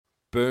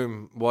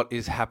Boom. What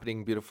is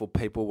happening, beautiful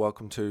people?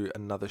 Welcome to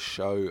another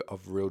show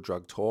of Real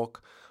Drug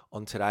Talk.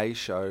 On today's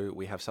show,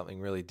 we have something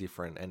really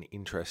different and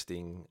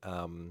interesting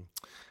and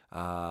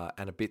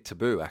a bit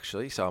taboo,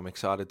 actually. So I'm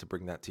excited to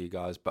bring that to you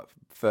guys. But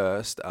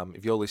first,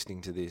 if you're listening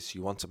to this,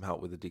 you want some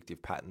help with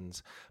addictive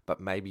patterns, but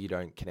maybe you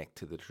don't connect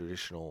to the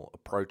traditional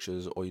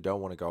approaches or you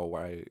don't want to go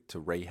away to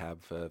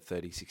rehab for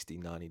 30, 60,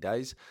 90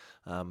 days,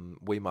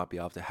 we might be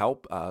able to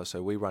help.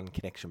 So we run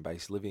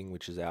Connection-Based Living,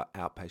 which is our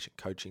outpatient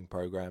coaching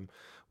program,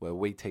 where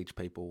we teach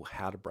people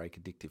how to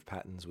break addictive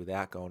patterns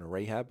without going to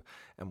rehab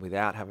and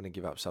without having to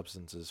give up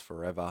substances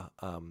forever,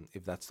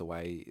 if that's the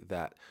way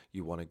that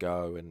you want to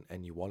go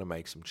and you want to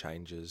make some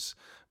changes,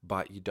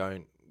 but you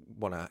don't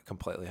want to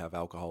completely have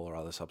alcohol or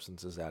other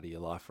substances out of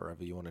your life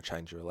forever. You want to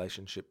change your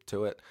relationship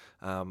to it.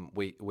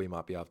 We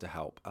might be able to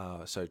help.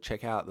 So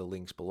check out the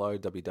links below,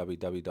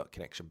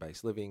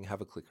 www.connectionbasedliving.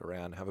 Have a click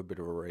around, have a bit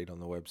of a read on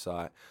the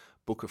website.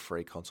 Book a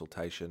free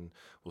consultation.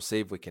 We'll see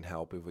if we can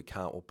help. If we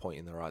can't, we'll point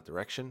you in the right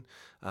direction.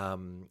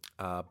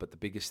 But the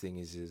biggest thing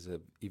is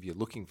if you're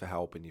looking for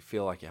help and you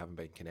feel like you haven't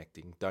been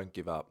connecting, don't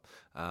give up.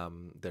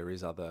 There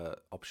is other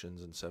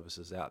options and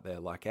services out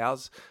there like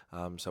ours.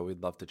 So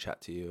we'd love to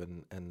chat to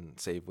you and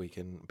see if we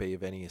can be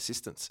of any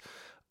assistance.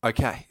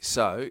 Okay,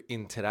 so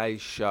in today's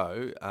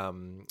show,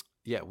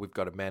 we've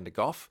got Amanda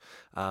Goff,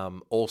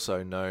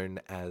 also known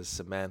as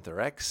Samantha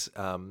X.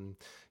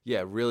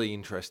 Really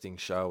interesting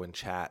show and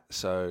chat.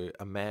 So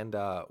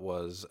Amanda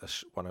was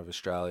one of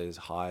Australia's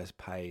highest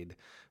paid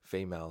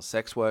female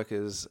sex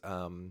workers,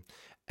 and,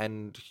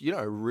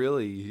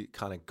 really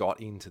kind of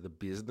got into the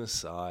business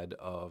side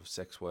of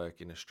sex work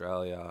in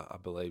Australia. I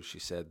believe she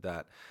said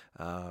that,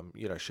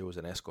 she was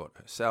an escort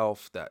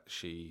herself, that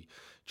she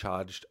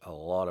charged a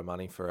lot of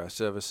money for her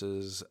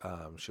services.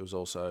 She was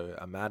also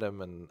a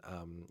madam and,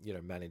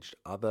 managed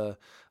other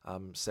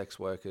sex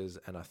workers.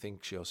 And I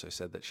think she also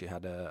said that she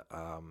had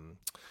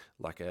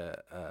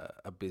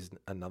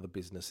another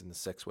business in the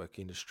sex work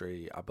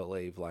industry, I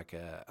believe, like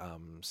a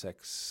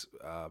sex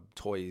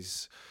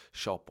toys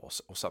shop or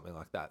something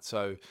like that.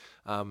 So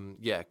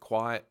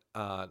quite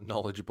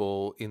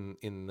knowledgeable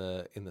in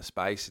the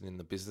space and in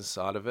the business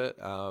side of it.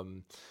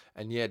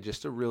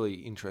 Just a really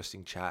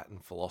interesting chat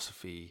and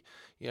philosophy,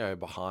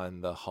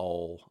 behind the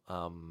whole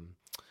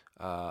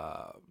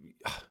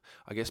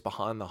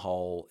behind the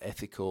whole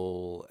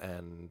ethical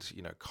and,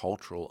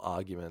 cultural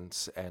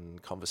arguments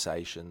and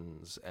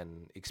conversations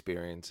and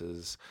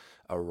experiences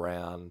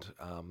around,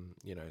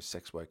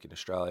 sex work in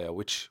Australia,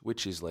 which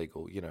is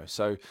legal,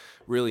 so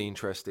really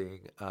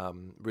interesting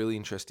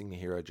to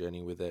hear her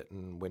journey with it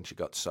and when she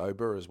got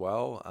sober as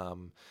well,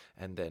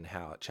 and then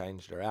how it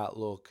changed her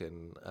outlook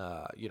and,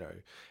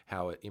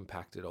 how it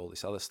impacted all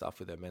this other stuff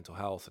with her mental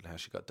health and how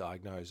she got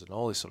diagnosed and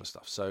all this sort of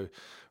stuff. So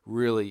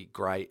really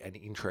great and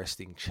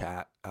interesting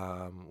chat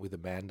with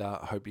Amanda.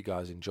 I hope you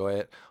guys enjoy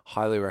it.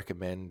 Highly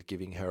recommend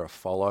giving her a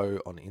follow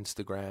on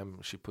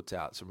Instagram. She puts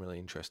out some really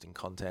interesting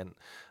content.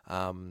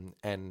 I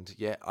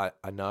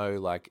know,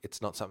 like,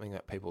 it's not something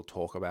that people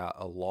talk about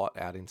a lot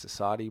out in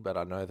society, but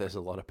I know there's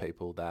a lot of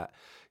people that,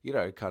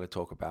 kind of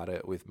talk about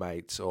it with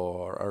mates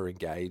or are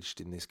engaged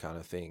in this kind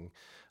of thing.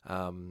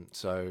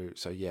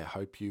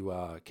 Hope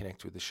you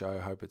connect with the show.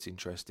 Hope it's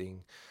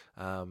interesting,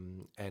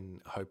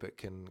 and hope it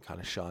can kind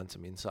of shine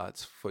some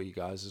insights for you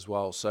guys as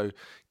well. So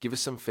give us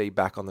some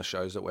feedback on the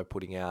shows that we're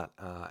putting out.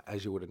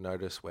 As you would have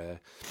noticed, we're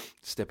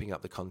stepping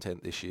up the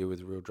content this year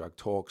with Real Drug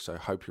Talk. So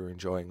hope you're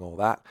enjoying all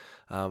that.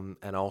 And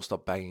I'll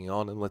stop banging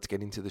on and let's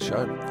get into the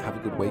show. Have a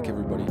good week,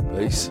 everybody.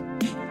 Peace.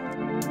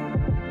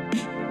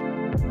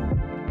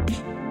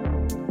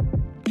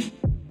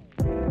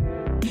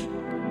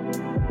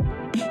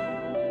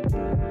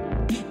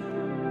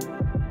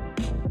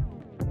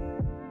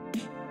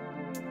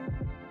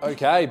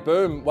 Okay,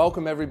 boom.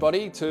 Welcome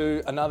everybody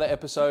to another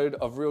episode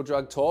of Real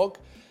Drug Talk.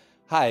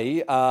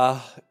 Hey,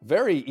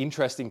 very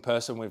interesting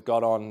person we've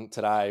got on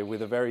today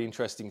with a very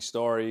interesting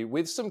story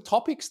with some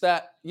topics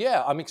that,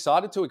 I'm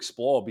excited to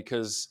explore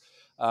because,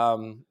 I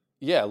don't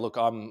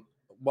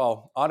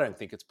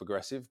think it's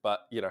progressive,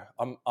 but,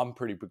 I'm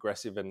pretty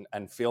progressive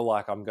and feel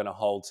like I'm going to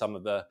hold some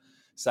of the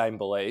same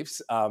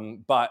beliefs.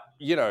 But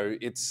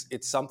it's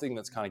something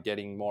that's kind of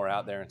getting more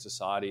out there in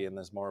society and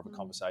there's more of a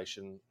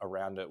conversation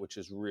around it, which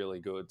is really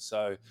good.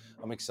 So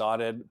I'm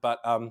excited. But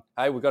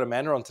hey, we've got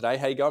Amanda on today.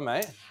 How you going,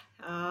 mate?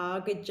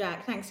 Good,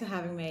 Jack. Thanks for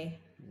having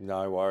me.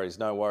 No worries.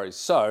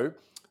 So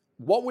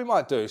what we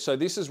might do, so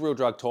this is Real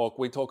Drug Talk.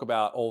 We talk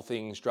about all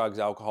things drugs,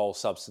 alcohol,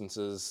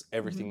 substances,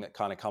 everything that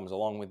kind of comes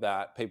along with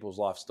that, people's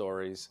life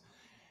stories.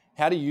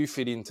 How do you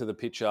fit into the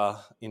picture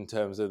in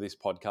terms of this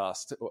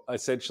podcast?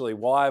 Essentially,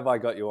 why have I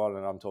got you on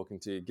and I'm talking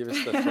to you? Give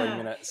us the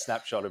 3-minute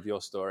snapshot of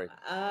your story.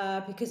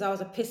 Because I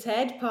was a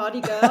pisshead party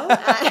girl.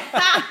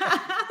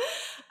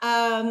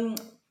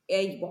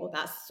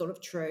 That's sort of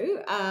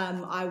true.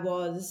 I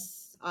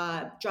was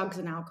drugs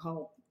and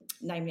alcohol,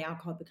 namely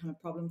alcohol, become a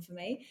problem for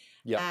me.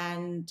 Yep.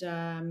 And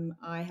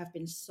I have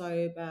been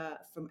sober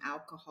from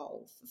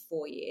alcohol for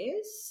 4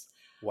 years.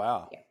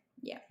 Wow.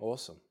 Yeah.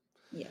 Awesome.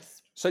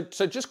 Yes. So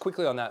just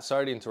quickly on that,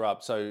 sorry to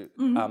interrupt. So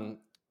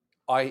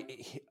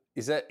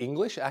is that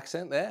English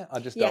accent there? I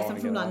just don't Yes, want I'm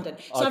to from get it wrong. London.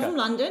 So I'm Okay. from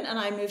London, and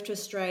I moved to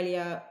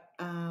Australia.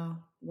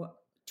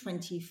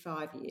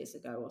 25 years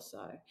ago or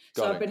so.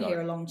 So Got I've it. been Got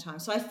here it. a long time.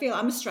 So I feel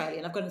I'm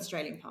Australian. I've got an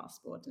Australian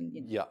passport, and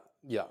Yeah.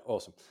 Yeah.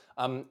 Awesome.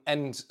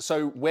 And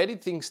so where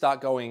did things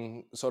start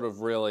going sort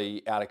of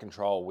really out of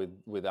control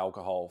with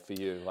alcohol for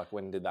you? Like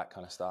when did that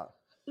kind of start?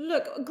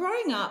 look,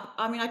 growing up,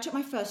 I mean, I took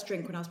my first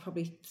drink when I was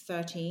probably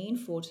 13,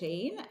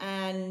 14,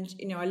 and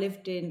I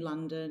lived in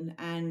London,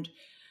 and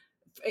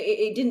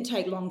it didn't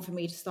take long for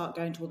me to start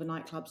going to all the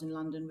nightclubs in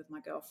London with my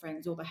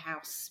girlfriends, all the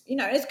house,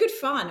 it's good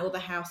fun, all the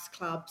house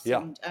clubs,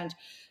 Yeah. and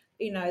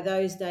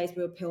those days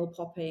we were pill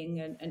popping,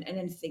 and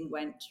anything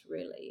went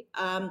really.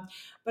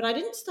 But I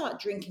didn't start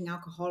drinking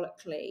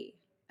alcoholically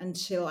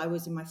until I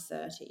was in my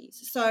 30s.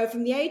 So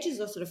from the ages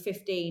of sort of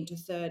 15 to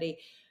 30,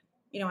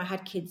 I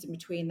had kids in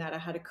between that. I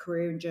had a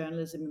career in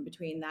journalism in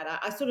between that.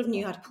 I sort of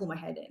knew how to pull my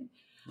head in.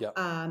 Yeah.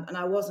 And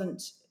I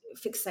wasn't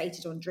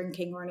fixated on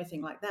drinking or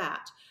anything like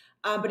that.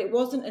 But it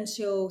wasn't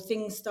until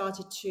things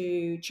started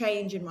to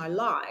change in my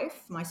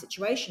life, my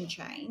situation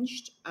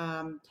changed.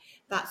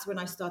 That's when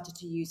I started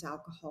to use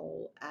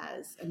alcohol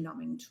as a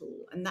numbing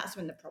tool. And that's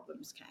when the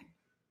problems came.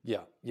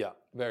 Yeah, yeah,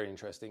 very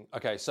interesting.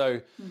 Okay, so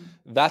Hmm.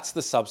 that's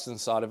the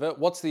substance side of it.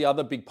 What's the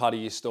other big part of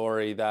your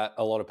story that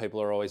a lot of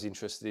people are always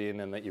interested in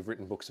and that you've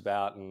written books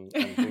about and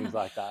things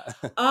like that?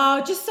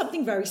 Just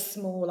something very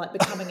small, like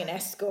becoming an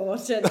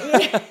escort, and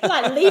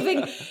like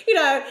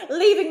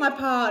leaving my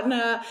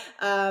partner,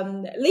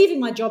 leaving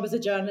my job as a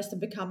journalist,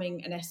 and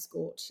becoming an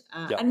escort,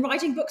 Yeah. and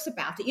writing books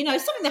about it.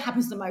 Something that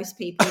happens to most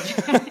people.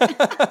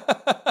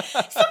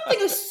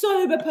 Something a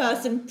sober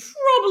person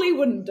probably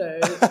wouldn't do.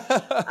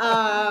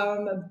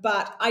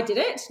 But I did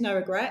it, no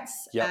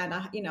regrets, Yep. and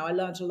I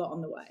learned a lot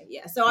on the way.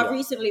 Yeah, so I've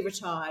recently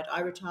retired. I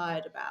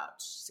retired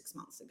about 6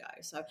 months ago,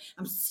 so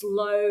I'm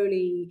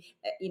slowly,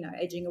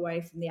 edging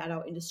away from the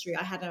adult industry.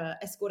 I had an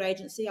escort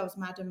agency. I was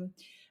Madam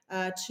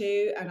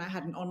too, and I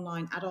had an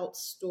online adult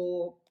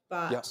store.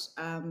 But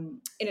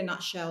in a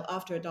nutshell,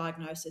 after a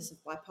diagnosis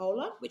of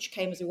bipolar, which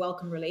came as a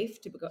welcome relief,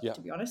 to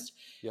be honest,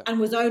 and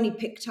was only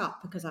picked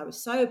up because I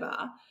was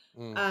sober,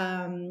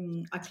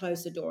 I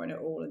closed the door on it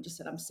all and just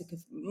said, I'm sick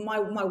of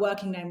my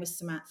working name was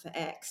Samantha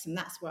X, and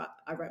that's what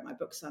I wrote my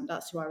books under.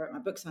 That's who I wrote my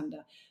books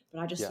under.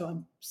 But I just thought,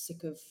 I'm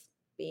sick of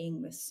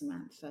being with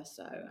Samantha,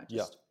 so I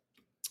just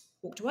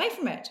walked away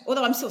from it.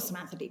 Although I'm still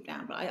Samantha deep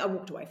down, but I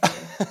walked away from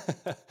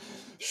it.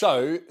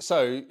 So,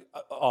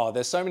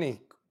 there's so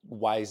many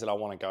ways that I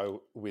want to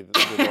go with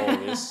all of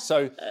this.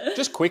 So,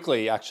 just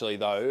quickly, actually,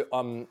 though,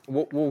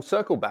 we'll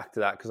circle back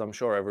to that because I'm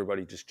sure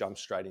everybody just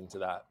jumps straight into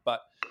that.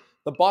 But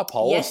the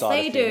bipolar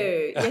side of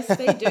things, yes,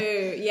 they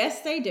do.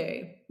 Yes, they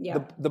do. Yeah.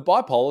 The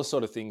bipolar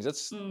sort of things,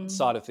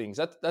 side of things,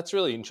 that's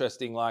really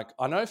interesting. Like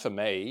I know for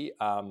me,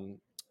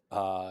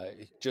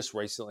 just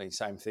recently,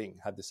 same thing,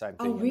 had the same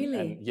thing. Oh, really?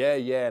 And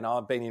yeah. And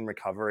I've been in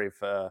recovery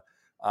for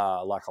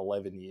like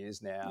 11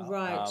 years now.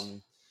 Right.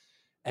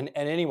 And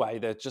anyway,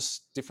 there's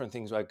just different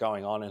things were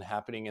going on and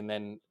happening. And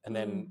then,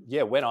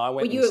 when I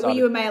went were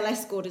you a male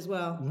escort as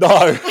well?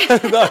 No,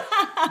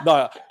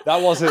 no,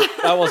 that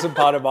wasn't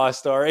part of my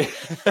story.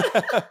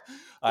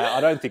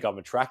 I don't think I'm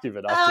attractive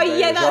enough. Oh, to be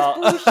yeah,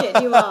 that's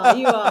bullshit. You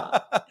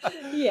are.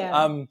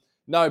 Yeah.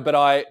 No,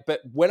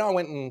 but when I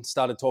went and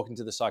started talking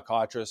to the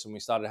psychiatrist and we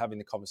started having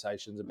the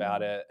conversations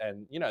about it,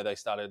 and they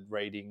started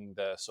reading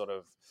the sort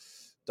of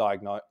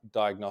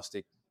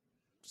diagnostic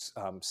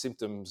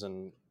symptoms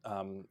and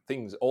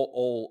things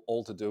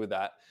all to do with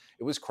that.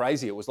 It was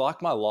crazy. It was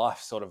like my life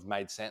sort of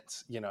made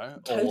sense,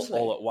 Totally.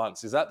 all at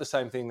once. Is that the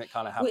same thing that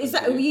kind of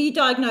happened? Were you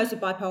diagnosed with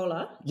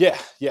bipolar? Yeah.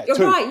 You're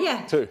two, right.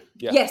 Yeah. Two.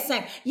 Yeah. Yes,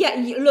 same.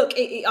 Yeah. Look,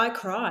 I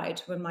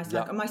cried when my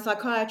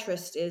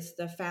psychiatrist is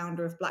the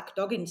founder of Black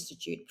Dog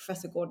Institute,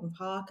 Professor Gordon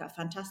Parker,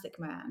 fantastic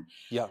man.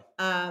 Yeah.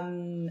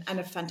 And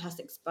a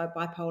fantastic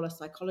bipolar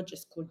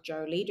psychologist called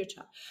Joe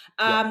Leaderter.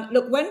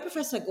 Look, when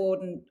Professor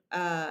Gordon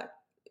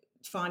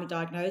finally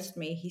diagnosed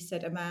me, he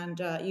said,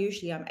 Amanda,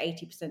 usually I'm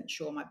 80%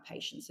 sure my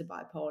patients are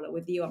bipolar.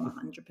 With you, I'm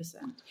 100%.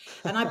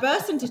 And I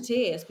burst into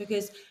tears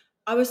because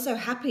I was so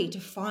happy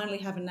to finally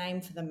have a name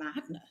for the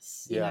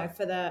madness,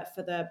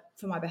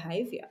 for my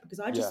behavior, because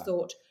I just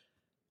thought,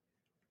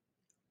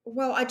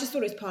 well, I just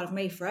thought it was part of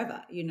me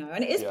forever,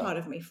 and it is part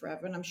of me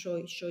forever. And I'm sure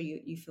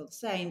you feel the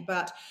same.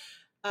 But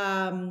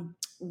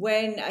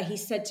when he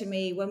said to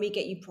me, when we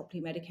get you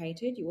properly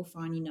medicated, you will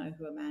find you know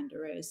who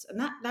Amanda is. And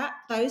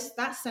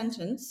that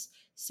sentence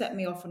set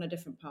me off on a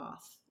different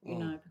path,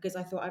 because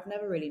I thought I've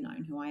never really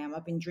known who I am.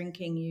 I've been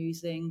drinking,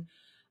 using,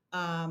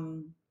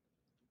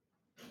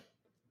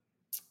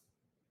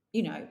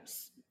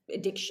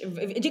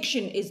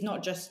 addiction is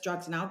not just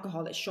drugs and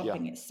alcohol, it's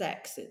shopping, it's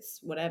sex, it's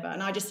whatever.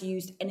 And I just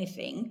used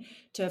anything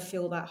to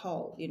fill that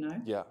hole,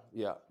 Yeah.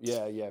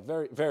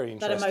 Very, very interesting.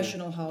 That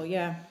emotional hole.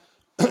 Yeah.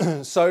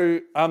 So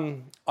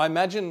I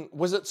imagine,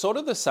 was it sort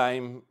of the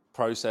same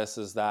process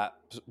as that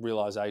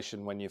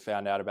realization when you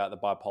found out about the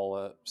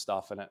bipolar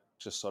stuff and it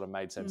just sort of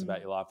made sense about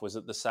your life? Was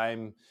it the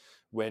same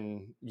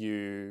when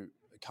you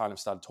kind of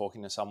started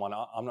talking to someone,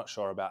 I'm not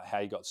sure about how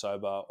you got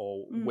sober,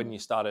 or when you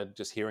started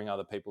just hearing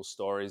other people's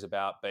stories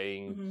about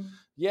being,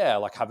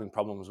 like having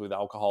problems with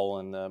alcohol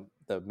and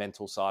the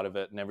mental side of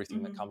it and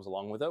everything that comes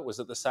along with it. Was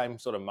it the same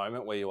sort of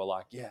moment where you were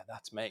like, yeah,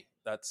 that's me.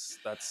 That's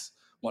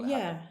what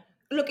happened?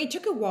 Look, it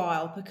took a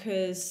while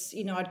because,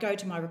 I'd go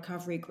to my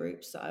recovery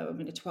groups. So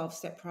I'm in a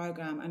 12-step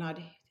program, and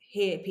I'd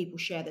hear people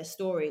share their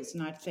stories,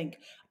 and I'd think,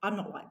 I'm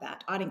not like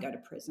that. I didn't go to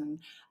prison.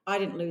 I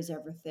didn't lose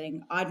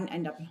everything. I didn't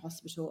end up in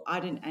hospital. I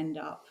didn't end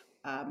up,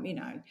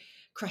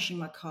 crashing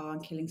my car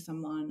and killing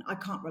someone. I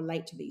can't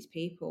relate to these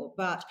people.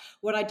 But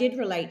what I did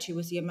relate to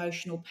was the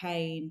emotional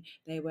pain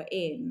they were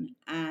in,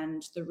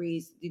 and the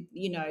reason,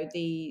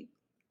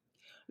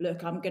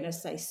 look, I'm going to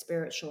say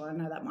spiritual. I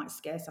know that might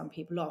scare some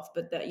people off,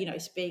 but that,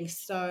 it's being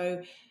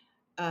so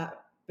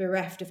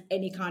bereft of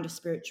any kind of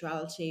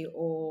spirituality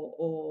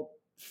or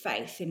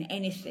faith in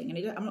anything.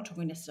 And I'm not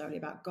talking necessarily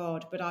about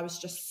God, but I was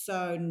just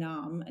so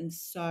numb and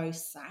so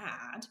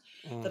sad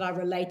that I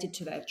related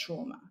to their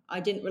trauma. I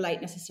didn't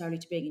relate necessarily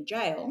to being in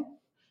jail,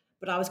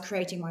 but I was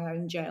creating my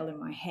own jail in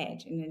my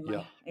head and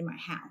in my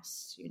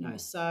house,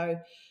 So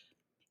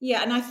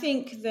yeah, and I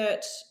think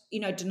that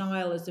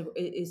denial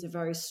is a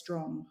very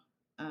strong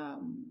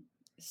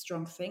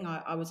strong thing.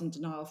 I was in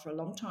denial for a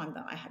long time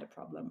that I had a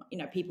problem.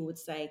 People would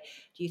say,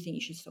 "Do you think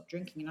you should stop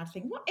drinking?" And I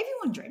think, "Well,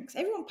 everyone drinks,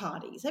 everyone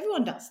parties,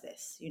 everyone does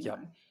this."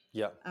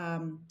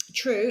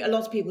 True, a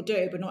lot of people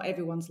do, but not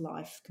everyone's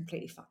life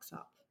completely fucks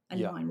up,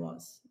 and mine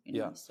was.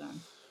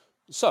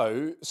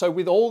 So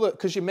with all the,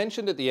 because you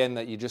mentioned at the end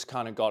that you just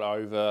kind of got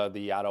over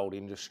the adult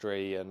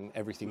industry and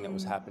everything that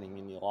was happening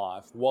in your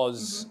life,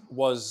 was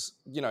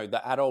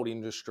the adult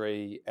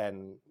industry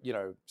and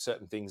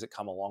certain things that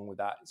come along with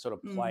that sort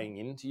of playing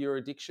into your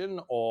addiction,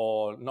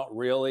 or not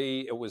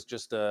really? It was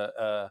just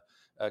a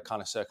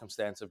kind of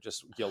circumstance of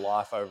just your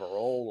life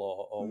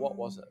overall, or what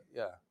was it?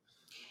 Yeah.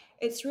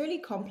 It's really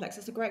complex.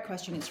 It's a great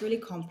question. It's really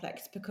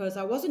complex because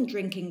I wasn't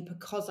drinking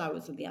because I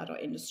was in the adult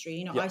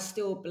industry. I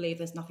still believe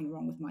there's nothing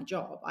wrong with my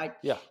job. I'm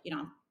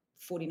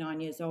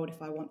 49 years old.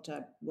 If I want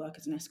to work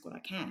as an escort, I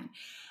can.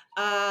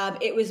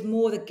 It was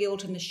more the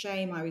guilt and the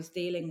shame I was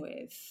dealing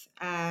with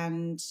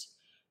and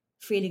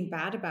feeling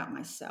bad about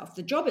myself.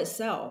 The job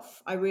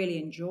itself, I really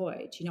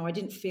enjoyed. I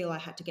didn't feel I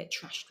had to get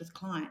trashed with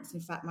clients.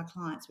 In fact, my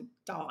clients would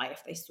die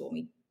if they saw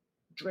me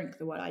drink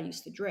the way I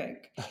used to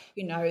drink.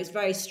 It's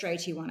very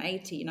straighty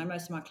 180.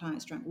 Most of my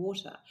clients drank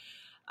water.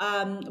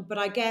 But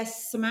I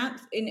guess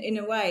Samantha, in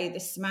a way, the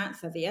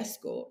Samantha, the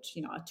escort,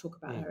 I talk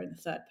about her in the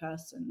third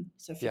person,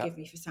 so forgive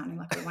me for sounding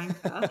like a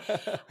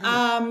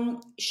wanker.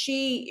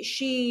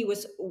 She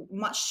was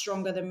much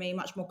stronger than me,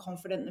 much more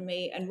confident than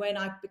me. And when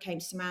I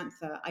became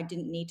Samantha, I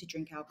didn't need to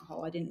drink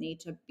alcohol. I didn't need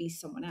to be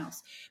someone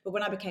else. But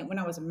when I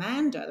was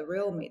Amanda, the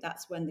real me,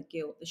 that's when the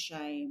guilt, the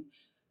shame,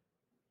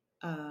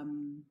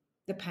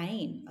 the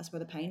pain, that's where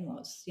the pain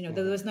was.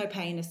 There was no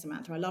pain as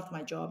Samantha. I loved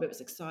my job. It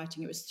was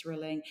exciting. It was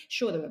thrilling.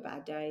 Sure, there were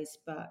bad days,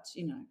 but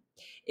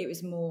it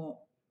was more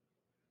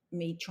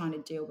me trying to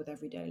deal with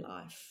everyday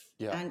life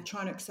and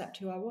trying to accept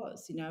who I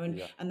was,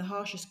 and the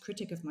harshest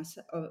critic of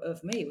myself,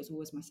 of me, was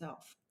always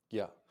myself.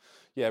 Yeah,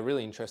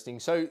 really interesting.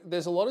 So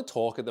there's a lot of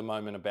talk at the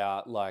moment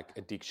about like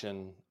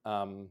addiction,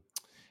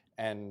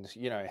 and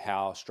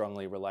how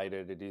strongly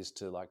related it is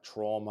to like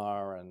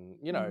trauma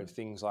and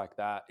things like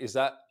that. Is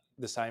that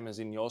the same as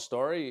in your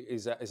story?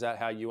 Is that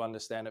how you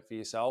understand it for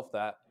yourself,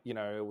 that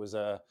it was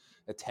a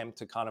attempt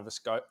to kind of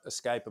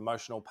escape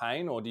emotional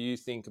pain, or do you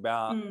think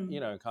about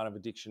kind of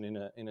addiction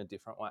in a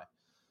different way?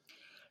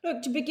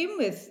 Look, to begin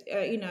with,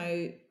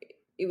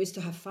 it was to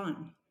have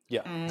fun,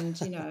 and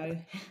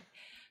to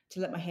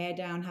let my hair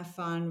down, have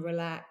fun,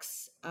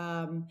 relax,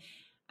 and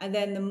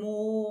then the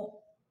more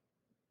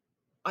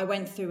I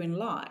went through in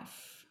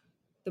life,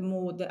 the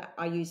more that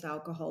I used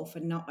alcohol for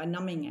a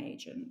numbing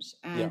agent,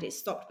 and it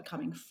stopped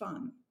becoming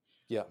fun.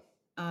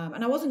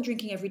 And I wasn't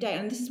drinking every day.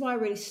 And this is why I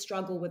really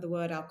struggle with the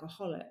word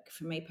alcoholic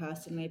for me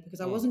personally,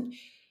 because I wasn't,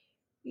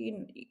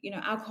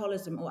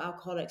 alcoholism or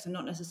alcoholics are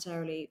not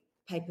necessarily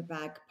paper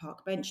bag,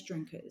 park bench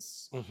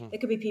drinkers. There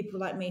could be people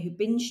like me who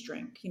binge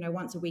drink,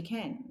 once a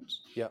weekend,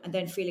 and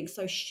then feeling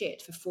so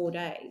shit for 4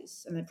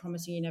 days and then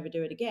promising you never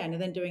do it again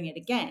and then doing it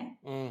again.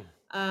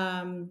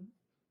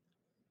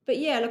 But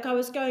yeah, look, I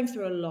was going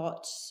through a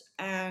lot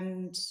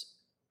and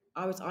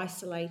I was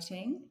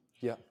isolating.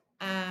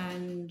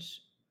 And,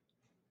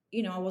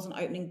 I wasn't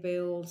opening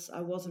bills.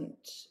 I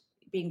wasn't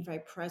being very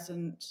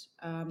present.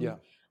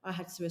 I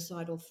had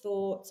suicidal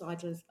thoughts,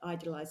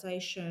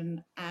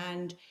 idealization,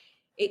 and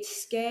it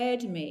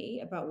scared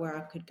me about where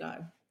I could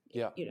go.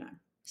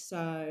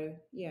 So,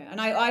 yeah. And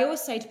I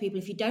always say to people,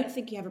 if you don't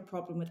think you have a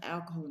problem with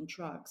alcohol and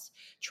drugs,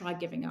 try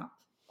giving up.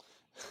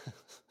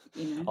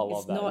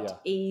 It's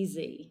not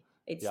easy.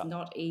 It's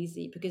not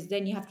easy because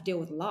then you have to deal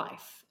with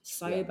life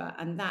sober,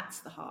 and that's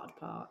the hard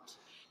part.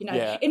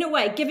 In a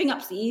way, giving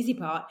up's the easy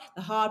part.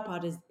 The hard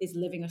part is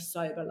living a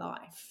sober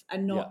life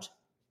and not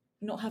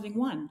having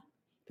one,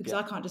 because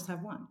I can't just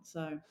have one.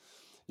 So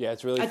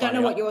it's really I funny.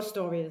 don't know what your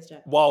story is,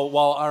 Jack.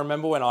 Well, I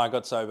remember when I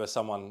got sober,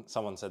 someone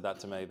said that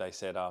to me. They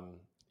said,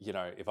 you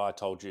know, if I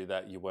told you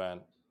that you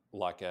weren't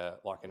like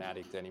an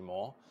addict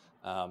anymore,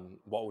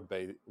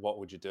 what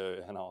would you do?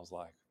 And I was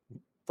like,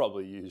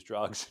 probably use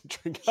drugs and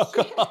drink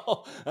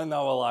alcohol. And they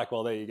were like,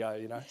 well, there you go,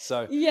 you know.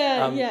 So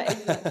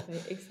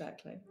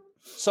Exactly.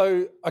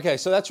 So okay,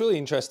 so that's really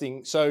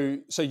interesting. So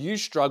you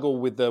struggle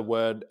with the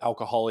word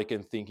alcoholic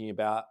and thinking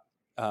about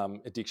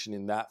addiction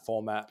in that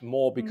format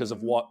more because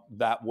of what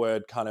that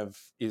word kind of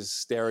is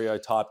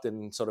stereotyped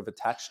and sort of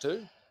attached to.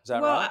 Is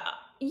that Well, right?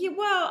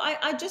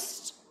 I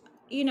just,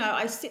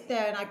 I sit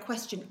there and I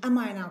question, am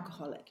I an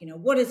alcoholic?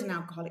 What is an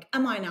alcoholic?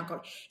 Am I an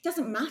alcoholic? It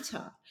doesn't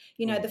matter.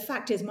 The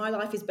fact is my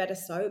life is better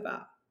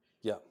sober.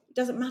 Yeah. It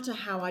doesn't matter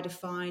how I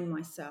define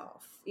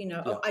myself.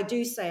 Yeah. I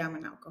do say I'm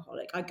an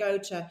alcoholic. I go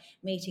to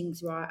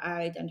meetings where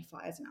I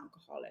identify as an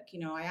alcoholic.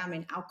 I am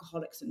in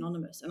Alcoholics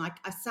Anonymous. And I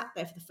sat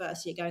there for the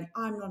first year going,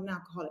 I'm not an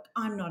alcoholic.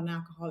 I'm not an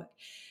alcoholic.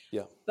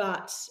 Yeah.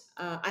 But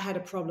I had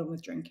a problem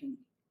with drinking.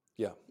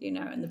 Yeah.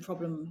 And the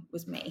problem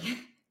was me.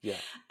 Yeah.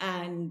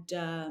 And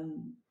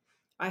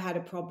I had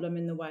a problem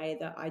in the way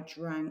that I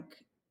drank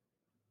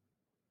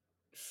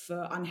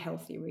for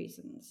unhealthy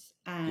reasons.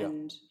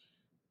 And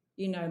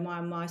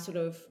my sort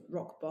of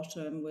rock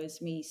bottom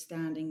was me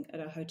standing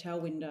at a hotel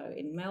window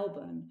in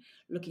Melbourne,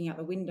 looking out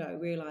the window,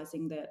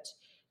 realizing that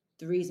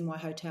the reason why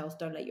hotels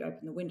don't let you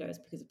open the window is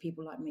because of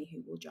people like me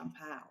who will jump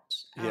out.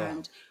 Yeah.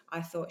 And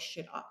I thought,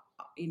 shit,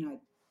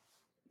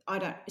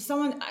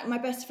 my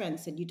best friend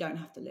said, you don't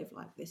have to live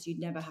like this. You'd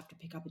never have to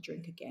pick up a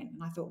drink again.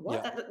 And I thought, what?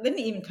 Yeah. That didn't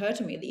even occur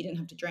to me that you didn't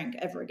have to drink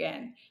ever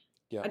again.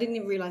 Yeah. I didn't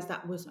even realize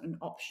that was an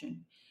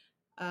option.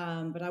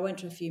 But I went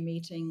to a few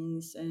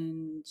meetings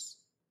and,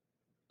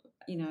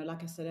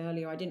 like I said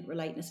earlier, I didn't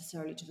relate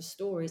necessarily to the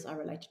stories. I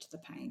related to the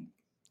pain.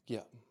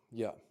 Yeah.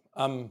 Yeah.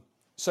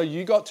 So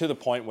you got to the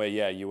point where,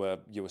 you were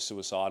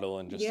suicidal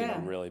and just in a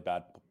really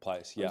bad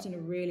place. Yeah. I was in a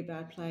really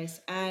bad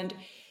place. And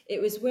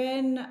it was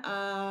when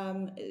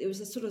it was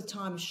a sort of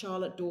time of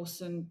Charlotte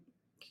Dawson,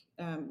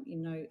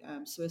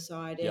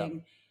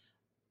 suiciding.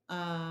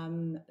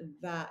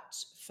 That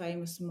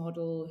famous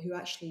model who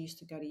actually used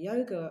to go to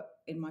yoga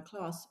in my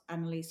class,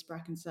 Annalise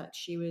Brackensack,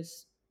 she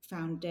was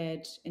found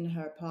dead in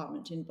her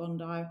apartment in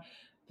Bondi,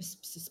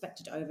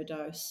 suspected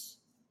overdose.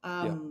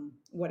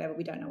 Whatever,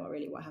 we don't know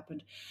what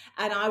happened.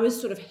 And I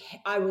was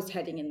I was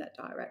heading in that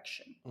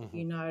direction.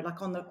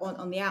 Like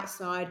on the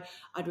outside,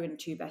 I'd written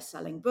 2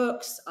 best-selling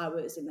books. I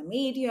was in the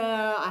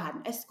media. I had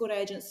an escort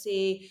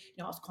agency.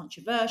 I was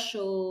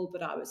controversial,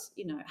 but I was,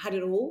 had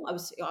it all. I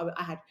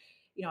had,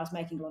 I was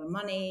making a lot of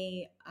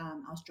money.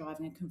 I was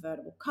driving a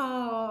convertible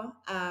car.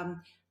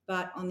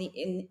 But on the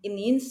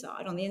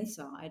inside,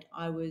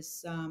 I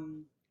was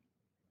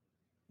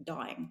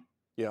dying.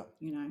 Yeah.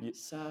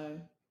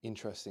 So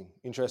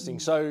Interesting.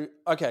 So,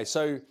 okay.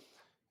 So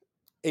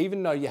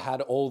even though you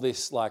had all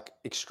this like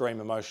extreme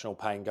emotional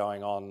pain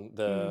going on,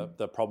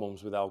 the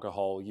problems with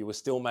alcohol, you were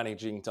still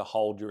managing to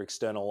hold your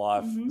external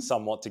life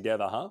somewhat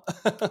together, huh?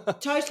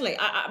 Totally.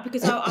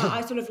 Because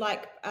I sort of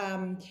like,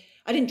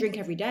 I didn't drink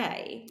every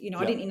day,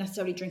 I didn't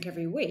necessarily drink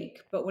every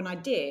week, but when I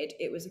did,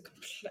 I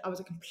was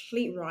a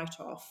complete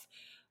write-off.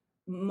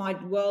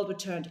 My world would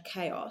turn to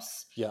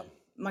chaos. Yeah.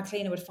 My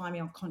cleaner would find me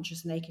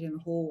unconscious, naked in the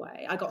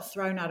hallway. I got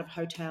thrown out of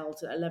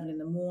hotels at 11 in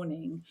the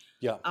morning.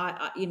 Yeah.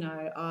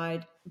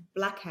 I'd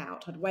black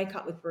out. I'd wake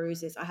up with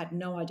bruises. I had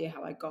no idea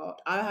how I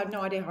got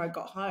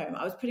home.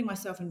 I was putting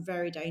myself in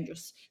very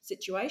dangerous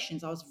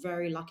situations. I was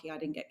very lucky I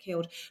didn't get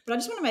killed. But I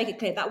just want to make it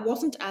clear that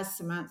wasn't as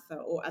Samantha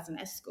or as an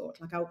escort.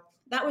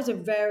 That was a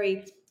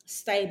very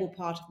stable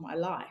part of my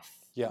life.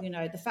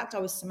 Yeah. The fact I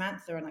was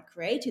Samantha and I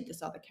created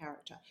this other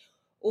character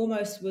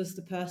almost was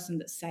the person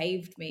that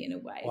saved me in a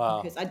way.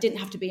 Wow. Because I didn't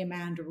have to be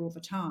Amanda all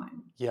the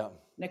time. Yeah.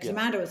 Because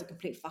Amanda was a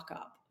complete fuck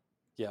up.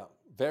 Yeah.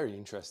 Very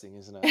interesting,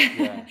 isn't it?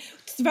 Yeah.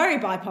 It's very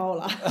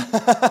bipolar.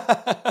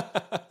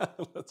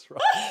 That's right.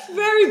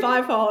 Very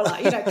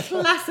bipolar,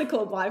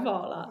 classical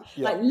bipolar.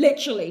 Yeah. Like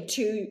literally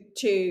two,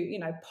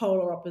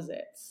 polar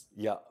opposites.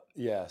 Yeah.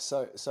 Yeah.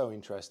 So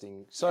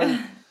interesting. So,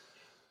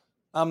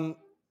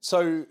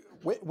 so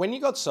when you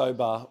got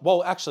sober,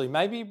 well, actually,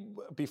 maybe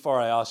before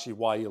I ask you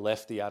why you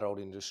left the adult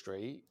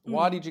industry,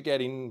 why did you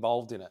get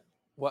involved in it?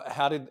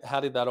 How did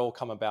that all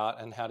come about,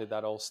 and how did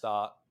that all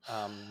start?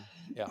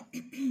 Yeah.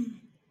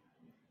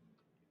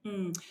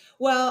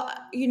 Well,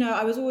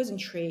 I was always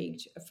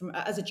intrigued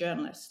as a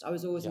journalist. I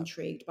was always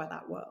intrigued by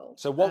that world.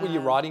 So what were you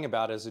writing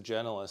about as a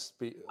journalist?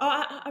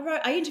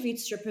 I interviewed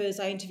strippers.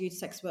 I interviewed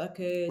sex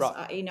workers.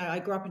 Right. I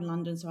grew up in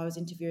London, so I was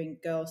interviewing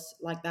girls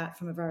like that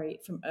from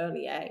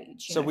early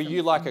age. So were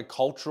you like a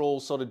cultural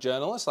sort of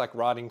journalist, like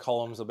writing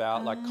columns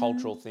about like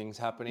cultural things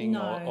happening,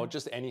 or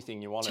just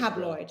anything you wanted?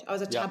 Tabloid. Really? I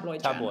was a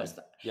tabloid journalist.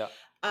 Yeah.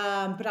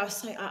 But I was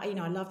so, I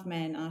loved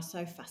men, and I was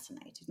so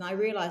fascinated. And I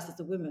realized as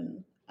a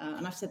woman,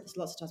 and I've said this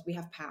lots of times, we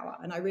have power.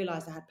 And I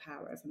realized I had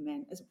power over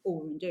men, as all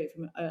women do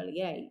from an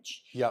early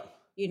age. Yeah.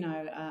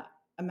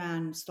 A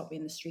man stopped me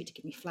in the street to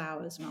give me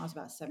flowers when I was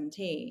about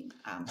 17.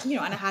 And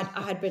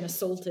I had been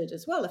assaulted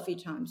as well a few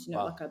times,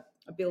 Wow. like a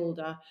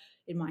builder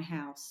in my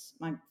house,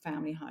 my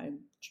family home,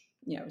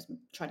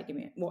 tried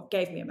to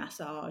gave me a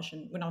massage.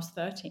 And when I was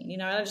 13,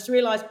 and I just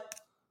realized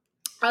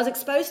I was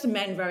exposed to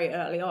men very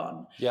early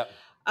on. Yeah.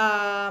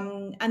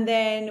 And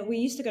then we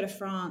used to go to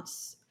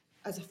France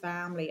as a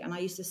family, and I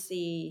used to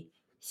see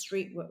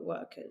street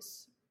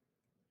workers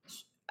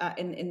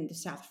in the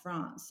south of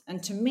France.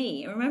 And to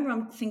me, I remember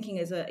I'm thinking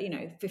as a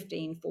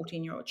 15,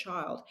 14-year-old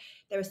child,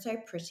 they were so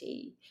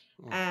pretty.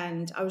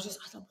 And I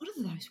thought, what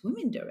are those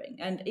women doing?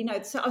 And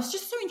so I was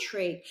just so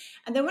intrigued.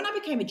 And then when I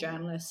became a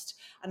journalist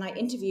and I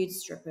interviewed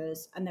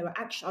strippers, and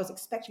I was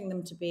expecting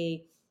them to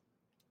be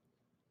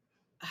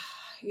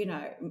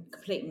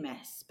complete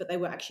mess, but they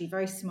were actually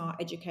very smart,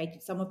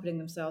 educated. Some were putting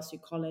themselves through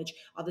college,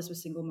 others were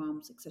single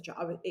moms, etc.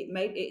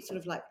 It sort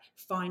of like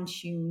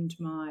fine-tuned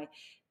my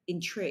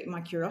intrigue,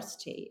 my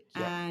curiosity.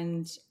 Yeah.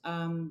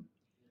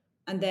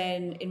 And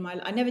then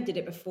I never did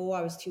it before.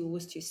 I was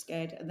always too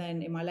scared. And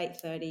then in my late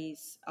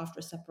 30s, after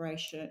a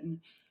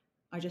separation,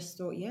 I just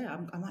thought,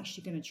 I'm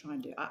actually going to try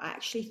and do it. I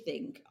actually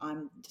think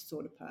I'm the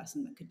sort of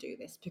person that could do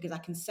this, because I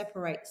can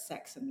separate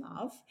sex and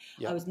love.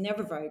 Yeah. I was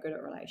never very good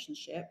at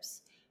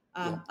relationships.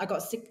 I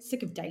got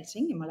sick of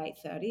dating in my late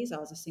 30s. I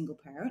was a single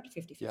parent,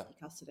 50-50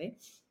 custody.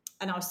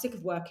 And I was sick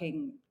of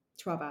working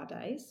 12-hour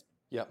days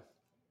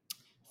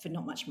for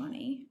not much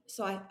money.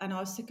 I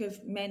was sick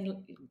of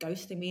men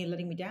ghosting me and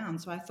letting me down.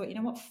 So I thought, you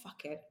know what,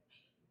 fuck it.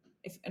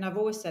 And I've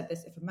always said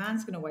this, if a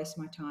man's going to waste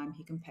my time,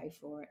 he can pay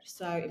for it.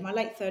 So in my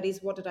late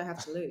 30s, what did I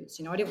have to lose?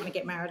 I didn't want to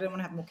get married. I didn't want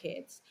to have more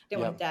kids. I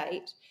didn't want to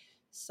date.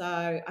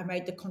 So I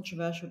made the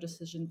controversial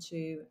decision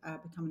to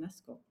become an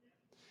escort.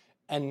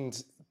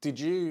 And did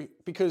you,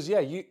 because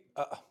you've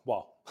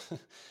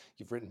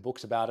written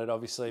books about it,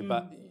 obviously,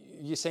 but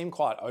you seem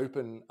quite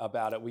open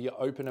about it. Were you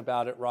open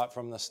about it right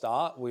from the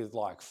start with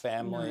like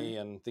family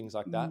and things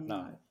like that?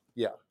 No.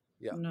 Yeah.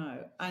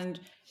 No. And,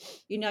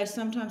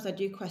 sometimes I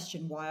do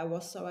question why I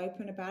was so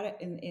open about it,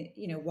 and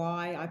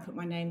why I put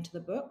my name to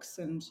the books.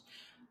 And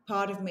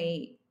part of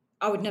me,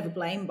 I would never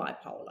blame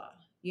bipolar.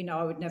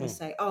 I would never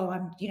say,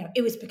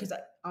 it was because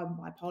I'm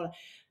bipolar.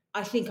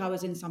 I think I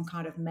was in some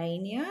kind of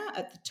mania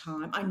at the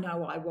time. I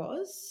know I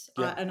was.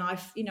 And I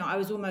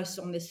was almost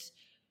on this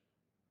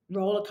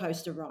roller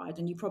coaster ride,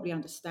 and you probably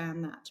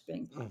understand that,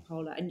 being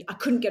bipolar. And I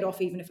couldn't get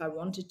off even if I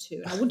wanted to.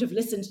 And I wouldn't have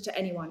listened to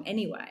anyone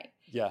anyway.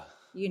 Yeah.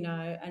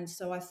 And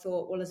so I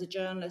thought, well, as a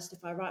journalist,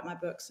 if I write my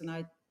books and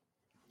I,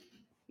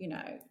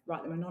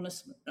 write them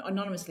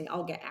anonymously,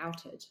 I'll get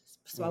outed.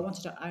 So I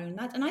wanted to own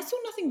that. And I saw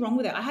nothing wrong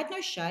with it. I had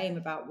no shame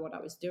about what I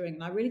was doing.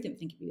 And I really didn't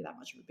think it'd be that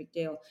much of a big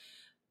deal.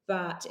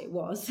 But it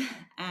was.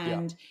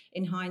 And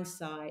in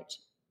hindsight,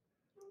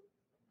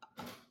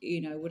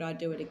 would I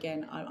do it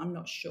again? I'm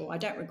not sure. I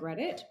don't regret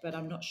it, but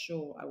I'm not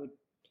sure I would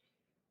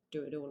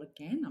do it all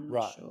again. I'm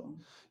not sure.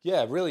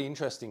 Yeah, really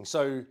interesting.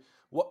 So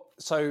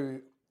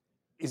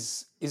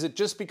is it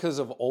just because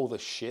of all the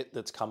shit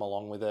that's come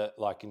along with it,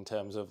 like in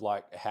terms of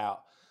like how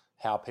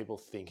people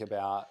think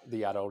about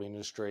the adult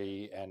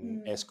industry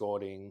and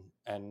escorting,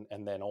 and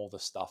then all the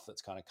stuff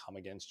that's kind of come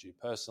against you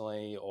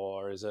personally,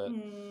 or is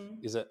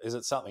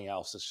it something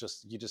else? It's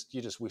just you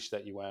just wish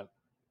that you weren't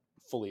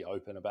fully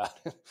open about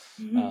it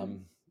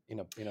in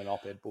an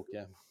op-ed book.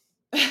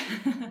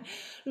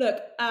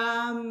 Look,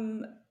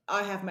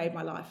 I have made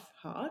my life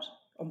hard.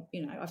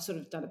 I've sort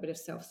of done a bit of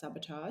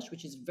self-sabotage,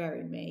 which is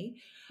very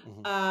me.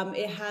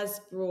 It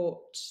has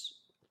brought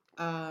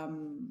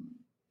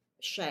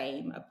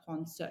shame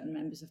upon certain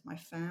members of my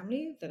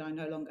family that I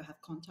no longer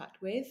have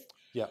contact with.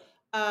 Yeah.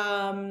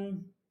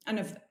 And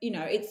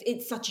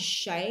it's such a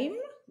shame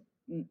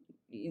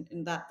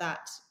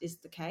that is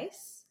the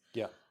case.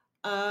 Yeah.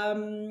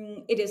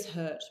 It has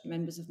hurt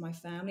members of my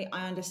family.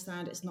 I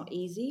understand it's not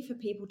easy for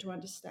people to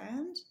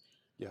understand.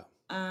 Yeah.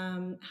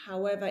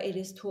 However, it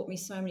has taught me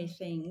so many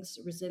things: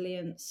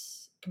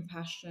 resilience,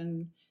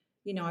 compassion.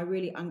 I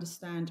really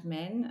understand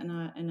men,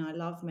 and I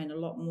love men a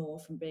lot more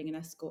from being an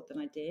escort than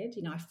I did.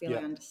 I feel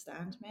I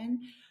understand men.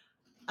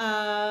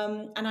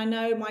 And I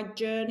know my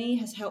journey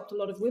has helped a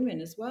lot of women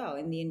as well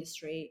in the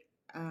industry,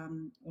 or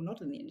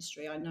not in the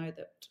industry. I know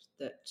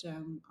that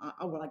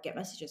I get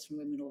messages from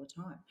women all the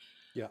time.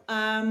 Yeah.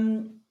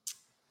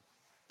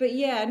 But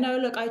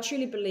look, I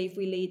truly believe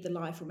we lead the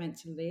life we're meant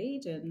to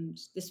lead, and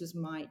this was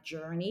my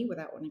journey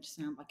without wanting to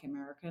sound like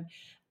American.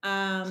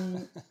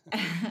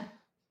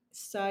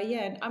 So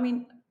I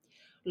mean,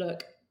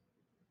 look,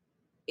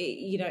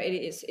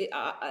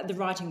 the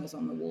writing was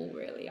on the wall.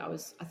 Really, I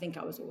think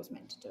I was always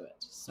meant to do it.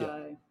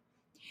 So,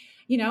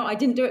 I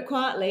didn't do it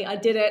quietly. I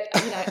did it.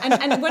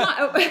 And when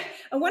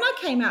I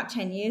came out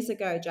 10 years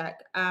ago,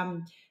 Jack,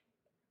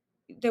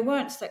 there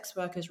weren't sex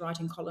workers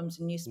writing columns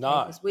in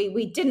newspapers. No.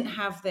 We didn't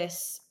have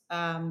this.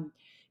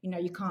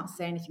 You can't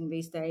say anything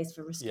these days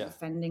for risk of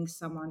offending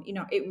someone.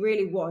 It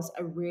really was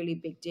a really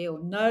big deal.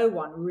 No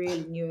one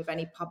really knew of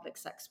any public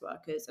sex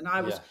workers, and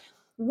I was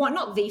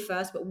not the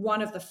first, but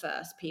one of the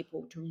first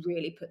people to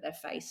really put their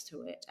face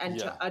to it and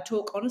to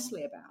talk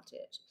honestly about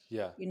it.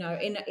 Yeah.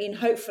 In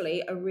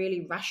hopefully a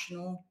really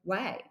rational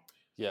way.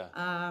 Yeah.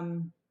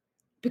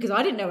 because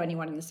I didn't know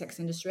anyone in the sex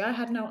industry. I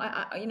had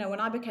when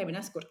I became an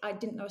escort, I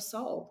didn't know a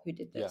soul who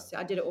did this.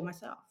 I did it all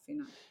myself,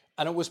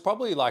 And it was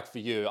probably like for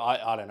you,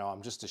 I don't know,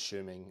 I'm just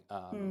assuming,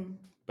 Mm.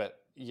 but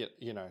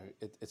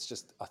it's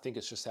just, I think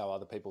it's just how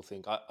other people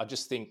think. I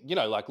just think,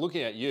 like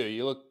looking at you,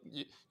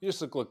 you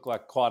just look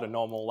like quite a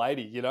normal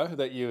lady,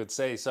 that you would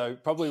see. So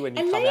probably when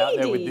you A come out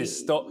there with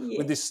this lady.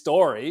 with this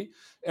story,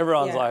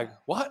 everyone's Yeah. like,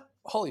 what?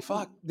 Holy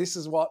fuck, this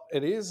is what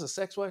it is, a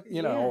sex worker,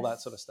 all that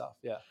Yes. sort of stuff.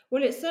 Yeah.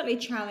 Well, it certainly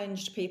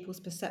challenged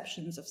people's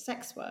perceptions of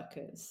sex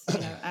workers,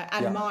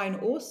 and Yeah. mine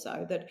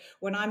also. That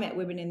when I met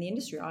women in the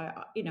industry,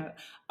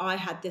 I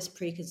had this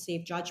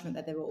preconceived judgment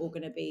that they were all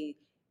going to be,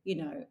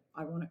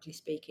 ironically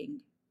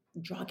speaking,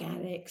 drug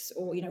addicts,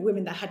 or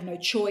women that had no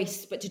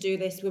choice but to do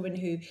this, women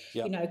who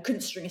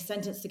couldn't string a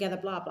sentence together,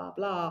 blah blah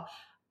blah.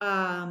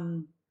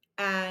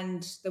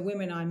 And the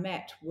women I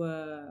met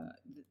were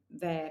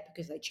there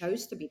because they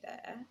chose to be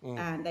there,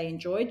 and they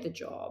enjoyed the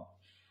job.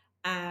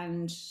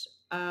 And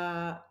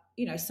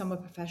some were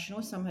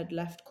professional, some had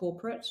left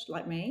corporate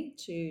like me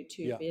to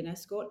be an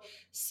escort,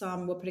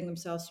 some were putting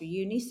themselves through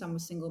uni, some were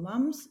single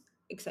mums,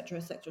 etc.,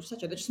 etc.,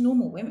 etc. They're just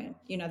normal women,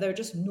 they're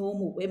just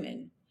normal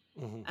women.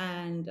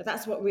 And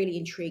that's what really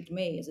intrigued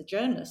me as a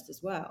journalist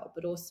as well.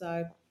 But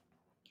also,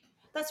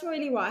 that's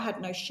really why I had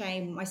no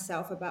shame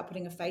myself about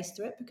putting a face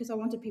to it, because I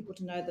wanted people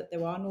to know that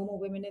there are normal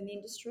women in the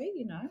industry,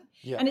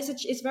 And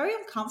it's very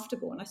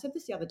uncomfortable. And I said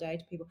this the other day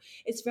to people.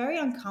 It's very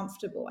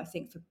uncomfortable, I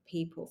think,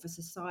 for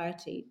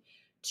society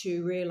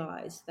to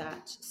realize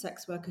that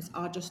sex workers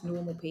are just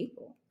normal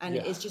people, and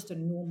it is just a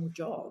normal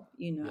job.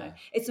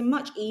 It's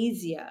much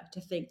easier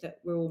to think that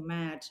we're all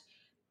mad,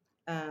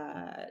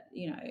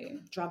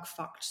 drug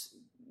fucked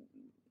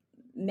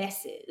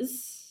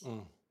messes.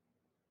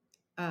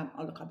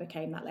 Look, I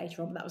became that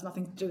later on, but that was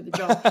nothing to do with the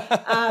job.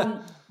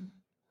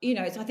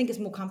 So I think it's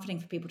more comforting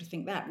for people to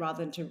think that,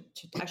 rather than to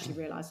actually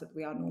realize that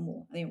we are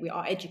normal. I think we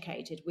are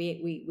educated.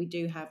 We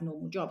do have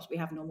normal jobs. We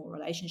have normal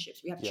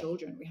relationships. We have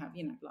children. We have,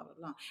 blah, blah,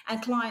 blah.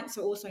 And clients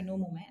are also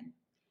normal men.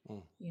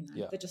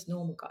 They're just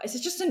normal guys.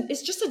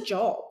 It's just a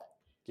job.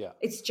 Yeah.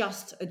 It's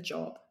just a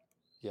job.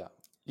 Yeah.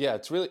 Yeah,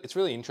 it's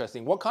really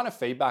interesting. What kind of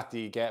feedback do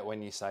you get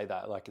when you say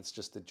that? Like, it's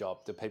just a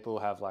job. Do people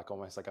have like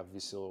almost like a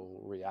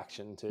visceral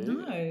reaction to?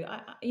 No,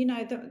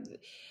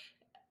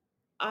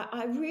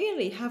 I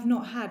really have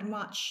not had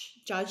much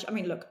judge. I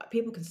mean, look,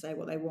 people can say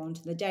what they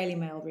want. The Daily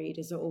Mail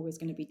readers are always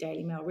going to be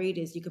Daily Mail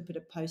readers. You could put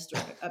a poster,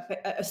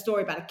 a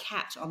story about a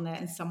cat on there,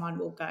 and someone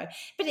will go,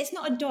 "But it's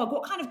not a dog.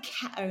 What kind of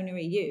cat owner are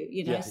you?"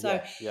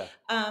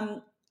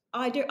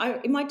 I do.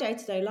 In my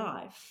day-to-day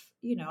life,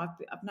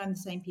 I've known the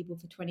same people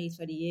for 20,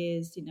 30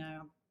 years.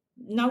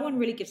 No one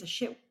really gives a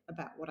shit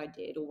about what I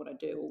did or what I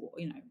do, or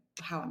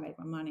how I made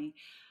my money.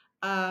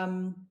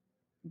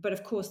 But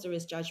of course, there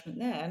is judgment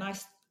there, and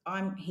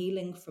I'm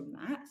healing from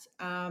that.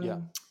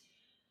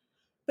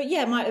 But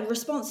yeah, my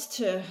response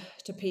to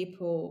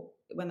people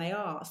when they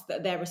ask,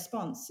 that their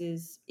response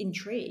is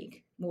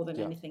intrigue more than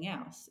anything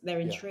else. They're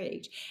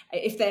intrigued.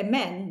 If they're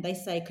men, they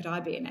say, "Could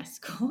I be an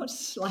escort?"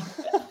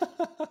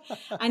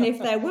 And if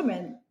they're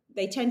women,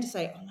 they tend to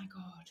say, "Oh my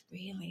God,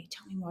 really?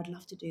 Tell me more. I'd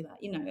love to do that."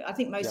 I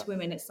think most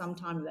women at some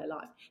time of their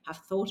life have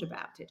thought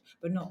about it,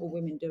 but not all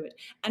women do it.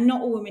 And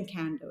not all women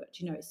can do it.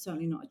 It's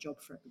certainly not a job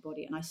for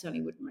everybody. And I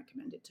certainly wouldn't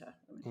recommend it to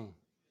women.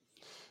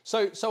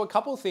 So a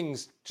couple of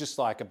things just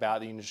like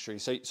about the industry.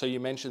 So you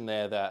mentioned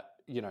there that,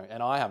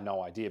 and I have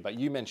no idea, but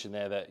you mentioned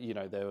there that,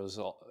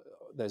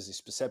 there's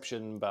this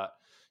perception, but,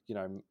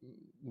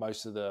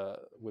 most of the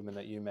women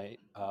that you meet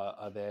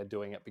are there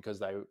doing it because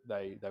they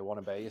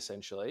want to be,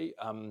 essentially.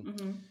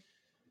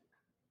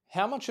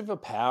 How much of a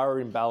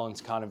power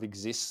imbalance kind of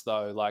exists,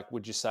 though? Like,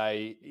 would you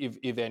say,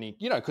 if any,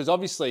 because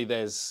obviously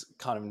there's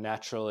kind of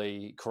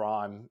naturally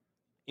crime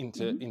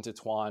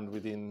intertwined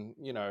within,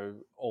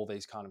 all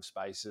these kind of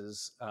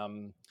spaces.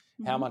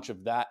 How much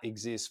of that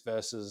exists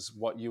versus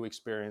what you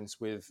experience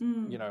with,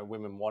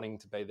 women wanting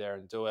to be there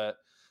and do it?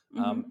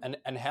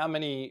 And how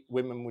many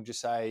women would you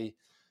say,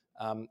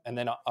 and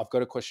then I've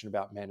got a question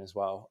about men as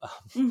well.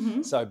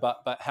 So,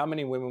 but how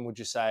many women would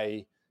you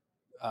say,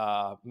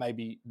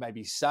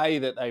 maybe say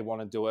that they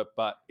want to do it,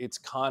 but it's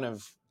kind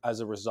of as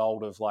a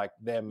result of like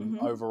them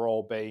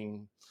overall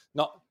being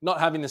not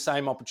having the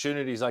same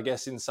opportunities, I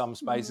guess, in some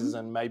spaces,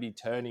 and maybe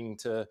turning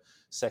to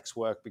sex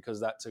work because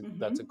that's a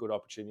good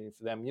opportunity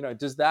for them.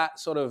 Does that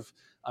sort of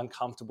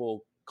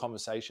uncomfortable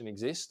conversation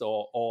exist,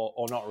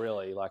 or not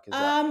really? Like, is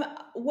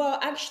that? Well,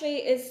 actually,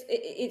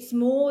 it's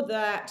more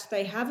that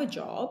they have a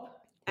job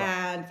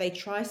and they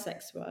try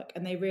sex work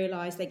and they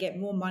realize they get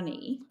more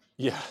money.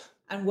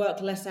 And work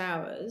less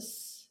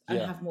hours and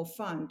have more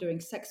fun doing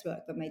sex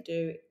work than they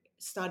do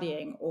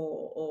studying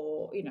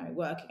or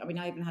working. I mean,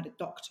 I even had a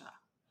doctor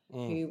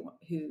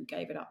who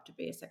gave it up to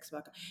be a sex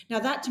worker. Now,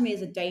 that to me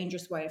is a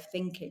dangerous way of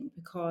thinking,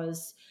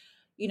 because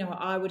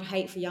I would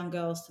hate for young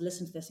girls to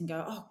listen to this and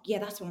go, "Oh yeah,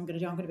 that's what I'm going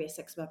to do. I'm going to be a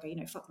sex worker.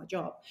 Fuck my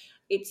job."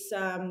 It's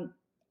I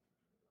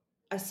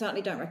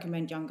certainly don't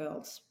recommend young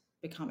girls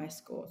become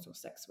escorts or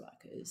sex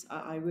workers.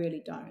 I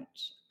really don't.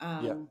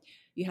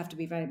 You have to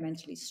be very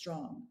mentally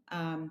strong.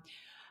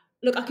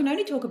 Look, I can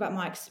only talk about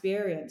my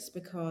experience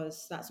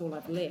because that's all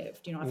I've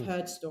lived. I've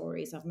heard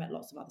stories, I've met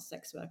lots of other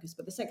sex workers,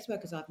 but the sex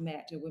workers I've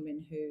met are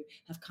women who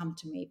have come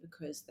to me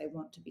because they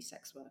want to be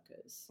sex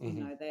workers. I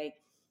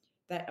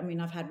mean,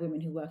 I've had women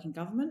who work in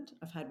government,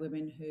 I've had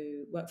women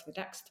who work for the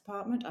DAX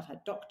department, I've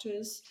had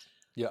doctors,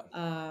 Yeah.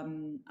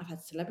 I've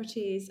had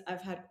celebrities,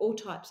 I've had all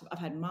types I've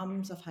had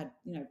mums, I've had,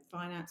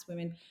 finance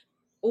women,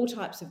 all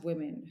types of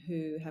women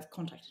who have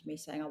contacted me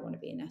saying, I want to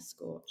be an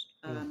escort.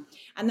 And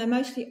they're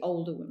mostly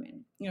older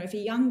women. If a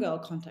young girl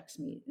contacts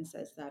me and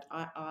says that,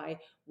 I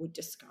would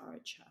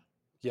discourage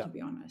her, to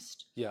be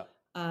honest. Yeah.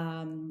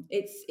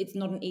 It's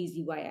not an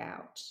easy way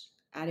out,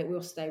 and it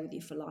will stay with you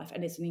for life.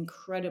 And it's an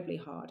incredibly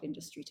hard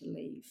industry to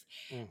leave.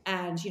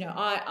 And,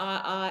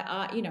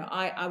 I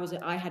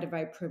had a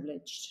very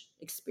privileged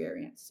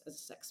experience as a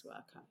sex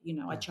worker.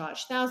 I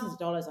charged thousands of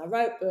dollars. I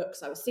wrote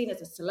books. I was seen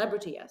as a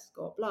celebrity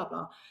escort, blah,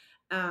 blah.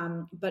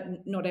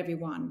 But not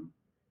everyone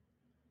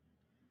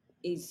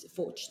is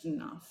fortunate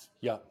enough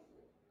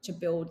to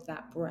build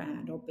that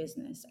brand or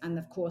business. And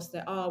of course,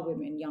 there are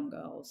women, young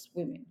girls,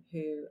 women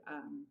who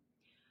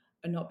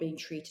are not being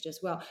treated as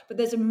well. But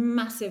there's a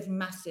massive,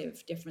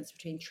 massive difference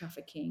between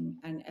trafficking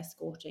and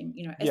escorting.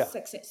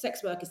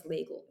 Sex work is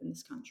legal in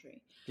this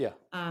country. Yeah.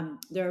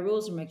 There are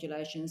rules and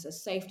regulations,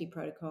 there's safety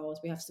protocols,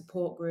 we have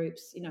support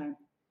groups,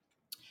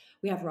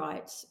 we have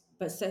rights.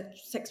 But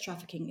sex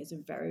trafficking is a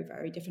very,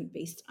 very different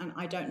beast. And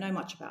I don't know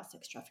much about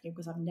sex trafficking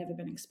because I've never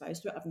been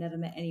exposed to it. I've never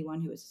met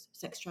anyone who was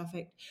sex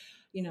trafficked.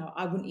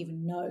 I wouldn't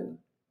even know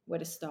where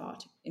to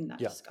start in that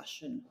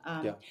discussion.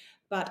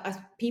 But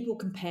people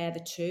compare the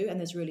two, and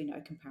there's really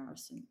no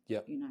comparison.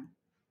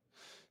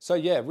 So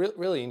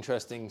really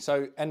interesting.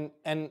 So and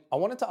I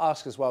wanted to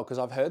ask as well, because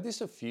I've heard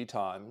this a few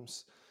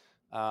times.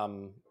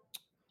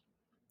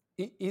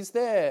 Is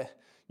there,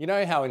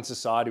 how in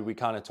society we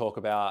kind of talk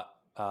about,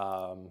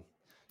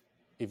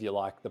 if you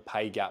like, the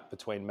pay gap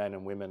between men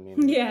and women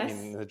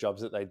in the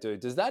jobs that they do.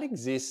 Does that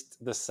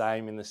exist the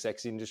same in the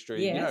sex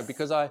industry? Yes.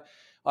 Because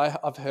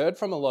I've heard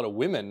from a lot of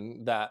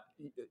women that,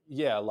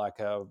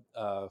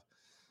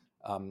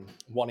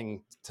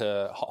 wanting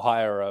to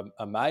hire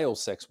a male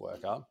sex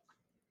worker,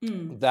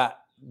 that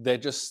they're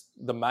just,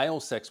 the male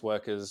sex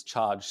workers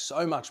charge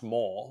so much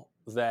more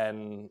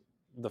than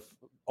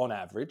on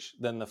average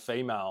than the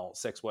female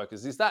sex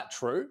workers. Is that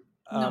true?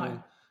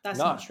 No. That's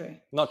No, not true.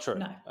 Not true.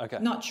 No. Okay.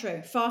 Not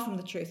true. Far from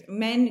the truth.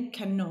 Men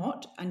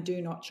cannot and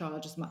do not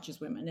charge as much as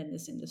women in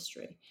this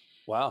industry.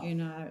 Wow.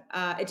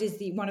 It is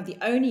one of the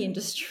only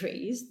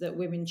industries that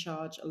women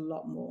charge a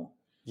lot more.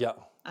 Yeah.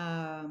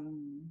 I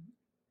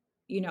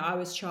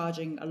was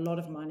charging a lot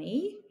of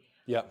money.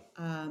 Yeah.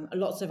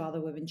 Lots of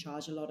other women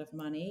charge a lot of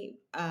money,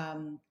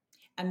 and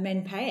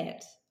men pay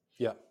it.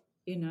 Yeah.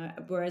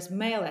 Whereas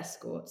male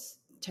escorts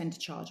tend to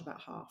charge about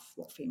half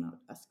what female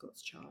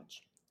escorts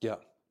charge. Yeah.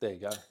 There you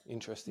go.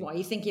 Interesting. What, are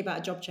you thinking about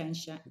a job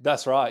change, Jack?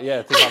 That's right. Yeah,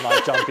 I think I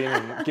might jump in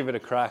and give it a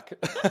crack.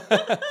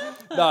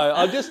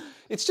 No,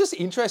 it's just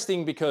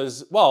interesting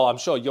because, well, I'm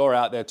sure you're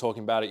out there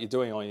talking about it. You're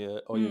doing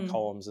all your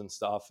columns and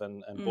stuff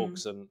and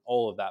books and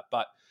all of that.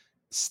 But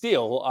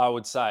still, I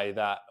would say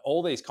that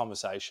all these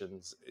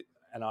conversations,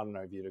 and I don't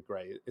know if you'd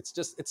agree, it's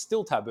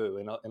still taboo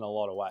in a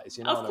lot of ways.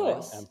 Of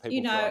course. And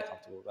people feel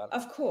uncomfortable about it.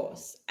 Of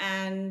course.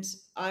 And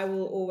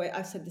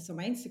I've said this on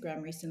my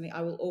Instagram recently,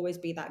 I will always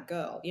be that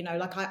girl.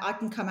 I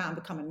can come out and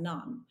become a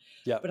nun,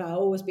 but I'll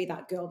always be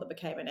that girl that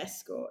became an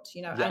escort,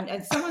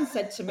 and someone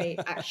said to me,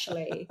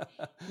 actually,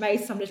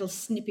 made some little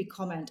snippy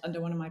comment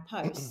under one of my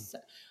posts.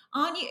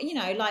 Aren't you,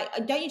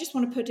 don't you just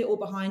want to put it all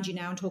behind you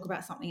now and talk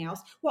about something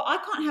else? Well, I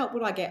can't help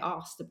what I get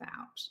asked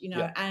about,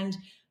 and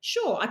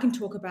sure, I can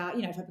talk about,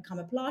 if I become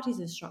a Pilates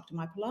instructor,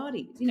 my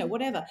Pilates,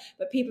 whatever.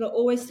 But people are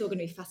always still going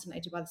to be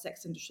fascinated by the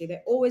sex industry.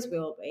 They always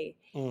will be.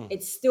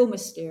 It's still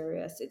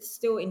mysterious. It's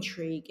still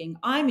intriguing.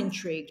 I'm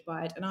intrigued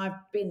by it, and I've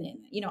been in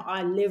it.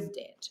 I lived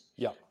it.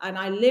 Yeah. And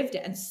I lived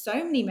it. And so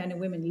many men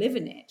and women live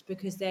in it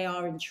because they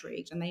are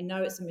intrigued and they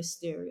know it's a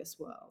mysterious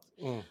world.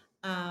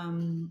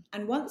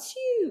 And once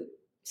you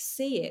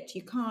see it,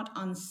 you can't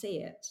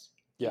unsee it.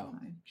 Yeah.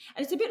 And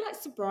it's a bit like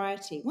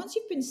sobriety. Once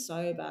you've been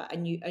sober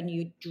and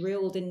you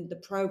drilled in, the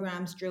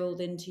programs drilled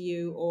into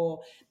you,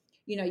 or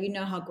you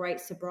know how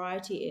great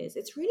sobriety is,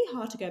 it's really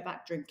hard to go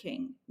back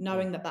drinking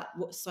knowing that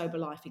sober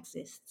life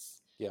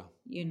exists. Yeah.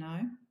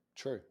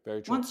 True.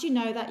 Very true. Once you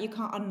know that, you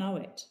can't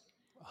unknow it.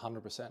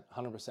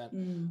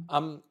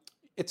 100%.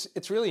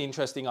 It's really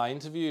interesting. I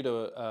interviewed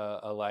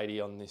a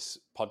lady on this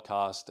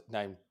podcast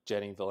named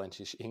Jenny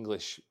Valentius,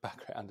 English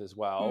background as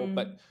well,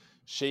 but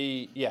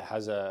she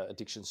has a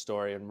addiction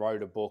story and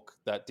wrote a book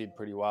that did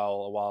pretty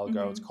well a while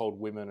ago. It's called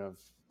Women of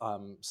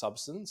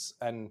Substance,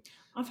 and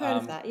I've heard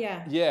of that.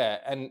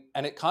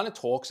 And it kind of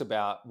talks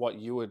about what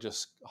you were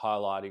just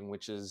highlighting,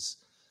 which is,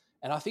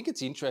 and I think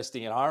it's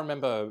interesting. And I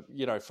remember,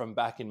 from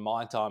back in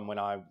my time when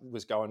I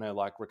was going to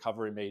like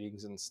recovery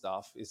meetings and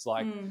stuff, it's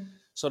like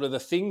sort of the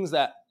things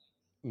that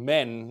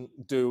men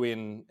do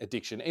in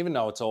addiction, even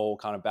though it's all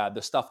kind of bad,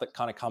 the stuff that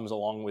kind of comes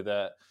along with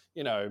it,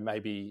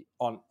 maybe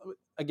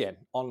again,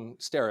 on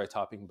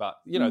stereotyping, but,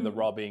 you know, the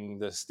robbing,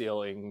 the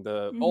stealing,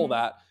 all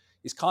that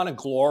is kind of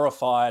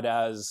glorified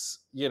as,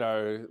 you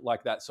know,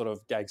 like that sort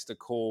of gangster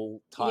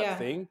cool type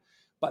thing.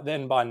 But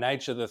then by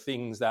nature, the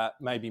things that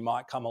maybe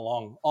might come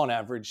along on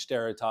average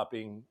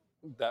stereotyping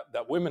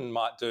that women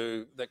might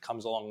do that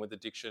comes along with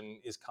addiction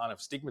is kind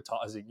of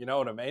stigmatizing, you know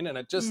what I mean? And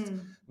it just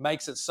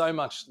makes it so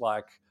much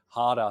like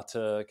harder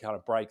to kind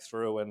of break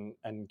through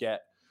and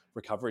get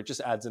recovery. It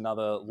just adds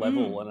another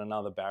level and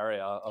another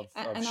barrier of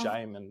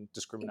shame and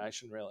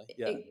discrimination, really.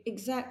 Yeah,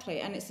 exactly.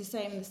 And it's the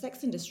same in the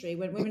sex industry.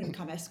 When women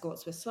become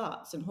escorts, we're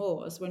sluts and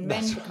whores. When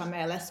men become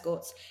male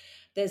escorts,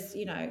 there's,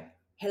 you know,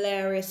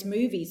 hilarious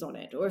movies on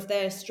it. Or if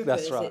they're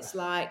strippers, it's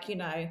like, you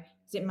know,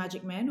 is it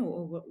Magic Men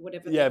or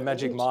whatever? Yeah,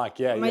 Magic Mike.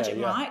 Yeah, Magic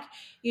Mike.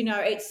 You know,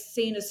 it's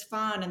seen as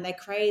fun and they're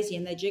crazy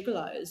and they're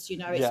gigolos. You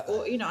know, it's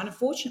you know, and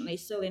unfortunately,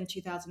 still in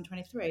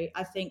 2023,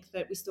 I think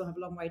that we still have a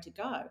long way to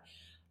go.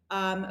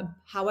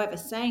 However,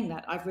 saying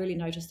that, I've really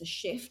noticed a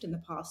shift in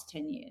the past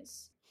 10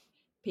 years.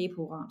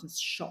 People aren't as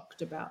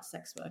shocked about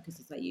sex workers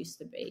as they used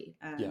to be.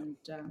 And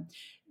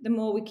the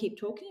more we keep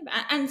talking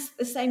about, and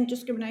the same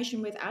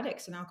discrimination with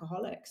addicts and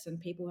alcoholics, and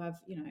people have,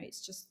 you know,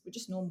 we're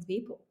just normal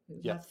people who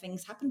have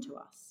things happen to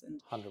us.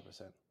 And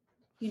 100%.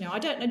 You know, I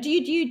don't know. Do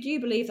you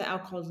believe that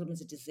alcoholism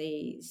is a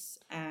disease?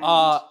 And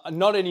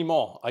not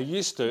anymore. I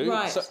used to.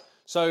 Right.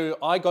 So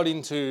I got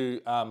into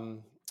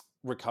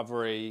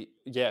recovery,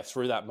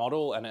 through that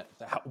model, and it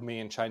helped me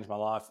and changed my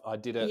life. I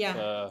did it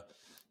for,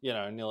 you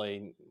know,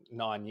 nearly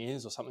 9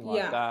 years or something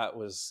like that.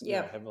 Was you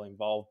know, heavily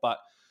involved, but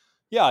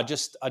I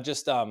just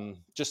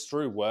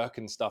through work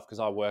and stuff, because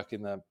I work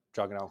in the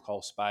drug and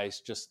alcohol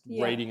space, just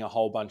reading a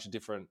whole bunch of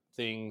different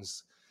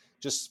things.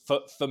 Just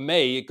for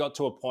me, it got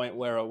to a point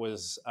where it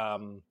was,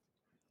 and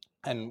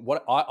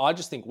what I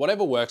just think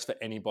whatever works for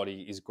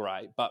anybody is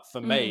great. But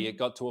for me, it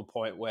got to a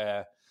point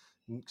where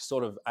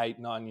sort of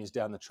 8-9 years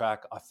down the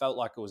track, I felt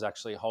like it was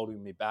actually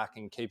holding me back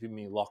and keeping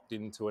me locked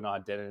into an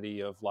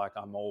identity of like,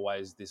 I'm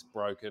always this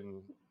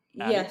broken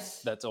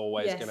addict that's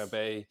always going to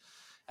be.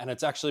 And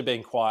it's actually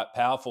been quite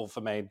powerful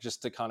for me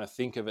just to kind of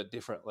think of it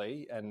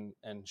differently and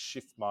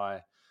shift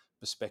my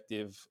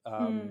perspective.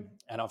 And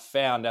I've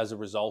found as a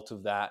result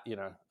of that, you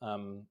know,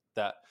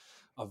 that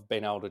I've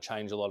been able to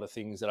change a lot of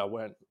things that I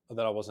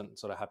wasn't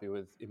sort of happy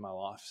with in my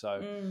life.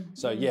 So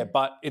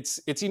but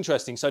it's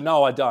interesting. So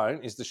no, I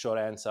don't is the short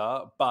answer,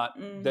 but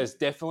there's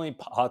definitely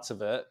parts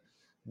of it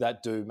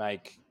that do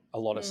make a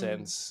lot of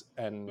sense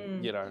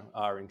and, you know,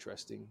 are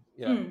interesting.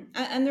 Yeah.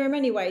 And there are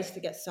many ways to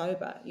get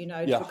sober, you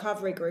know,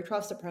 recovery group,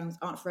 12-step programs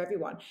aren't for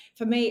everyone.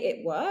 For me,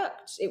 it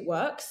works,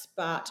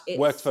 but it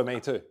worked for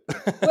me too.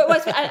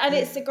 and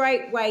it's a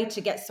great way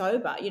to get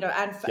sober, you know,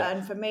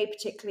 and for me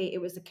particularly, it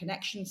was the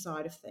connection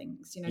side of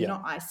things, you know,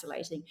 not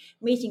isolating,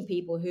 meeting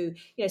people who,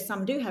 you know,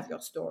 some do have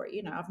your story.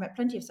 You know, I've met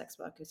plenty of sex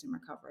workers in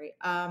recovery,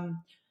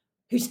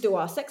 who still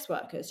are sex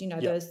workers. You know,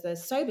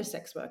 there's sober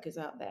sex workers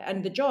out there.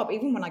 And the job,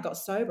 even when I got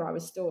sober, I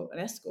was still an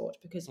escort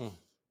because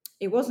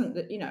it wasn't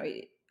that, you know,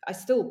 I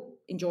still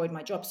enjoyed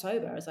my job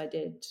sober as I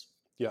did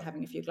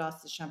having a few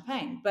glasses of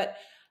champagne. But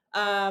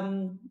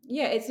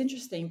it's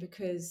interesting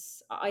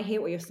because I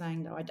hear what you're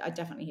saying, though. I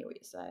definitely hear what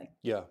you're saying.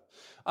 Yeah.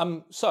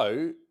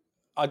 So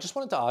I just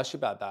wanted to ask you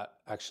about that,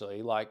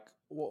 actually. Like,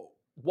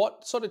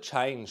 what sort of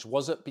change?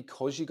 Was it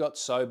because you got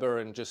sober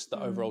and just the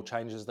overall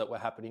changes that were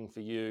happening for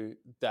you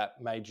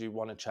that made you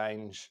want to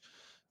change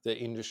the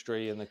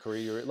industry and the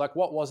career? Like,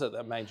 what was it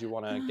that made you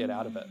want to get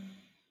out of it?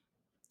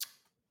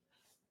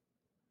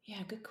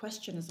 Yeah, good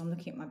question as I'm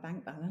looking at my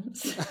bank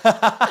balance.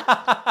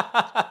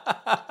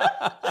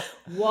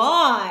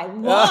 Why?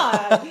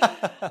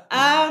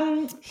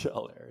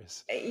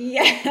 Hilarious.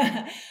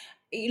 Yeah.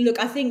 Look,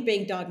 I think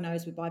being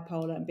diagnosed with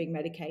bipolar and being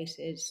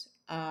medicated,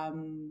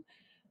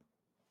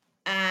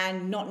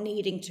 and not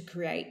needing to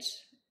create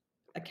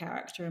a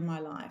character in my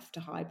life to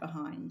hide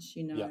behind,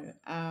 you know,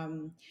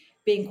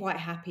 being quite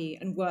happy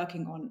and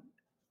working on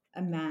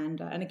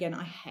Amanda. And again,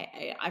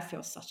 I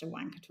feel such a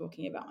wanker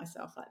talking about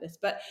myself like this,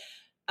 but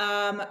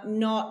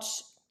not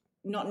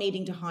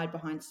needing to hide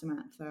behind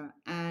Samantha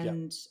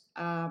and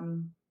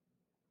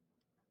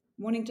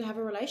wanting to have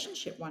a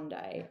relationship one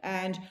day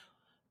and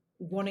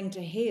wanting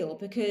to heal,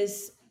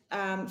 because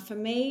for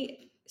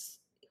me,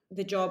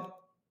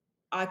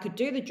 I could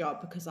do the job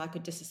because I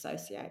could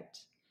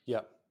disassociate. Yeah.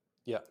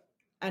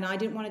 And I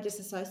didn't want to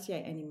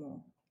disassociate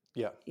anymore.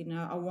 Yeah. You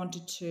know, I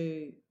wanted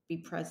to be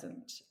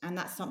present. And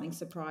that's something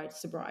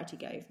sobriety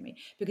gave me.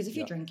 Because if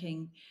you're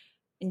drinking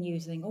and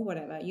using or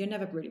whatever, you're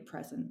never really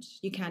present.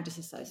 You can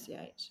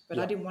disassociate. But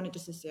I didn't want to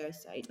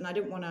disassociate. And I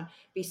didn't want to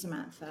be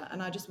Samantha.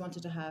 And I just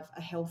wanted to have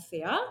a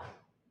healthier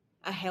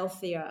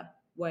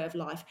way of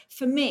life.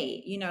 For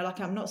me, you know, like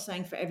I'm not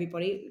saying for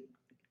everybody,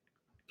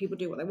 people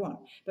do what they want.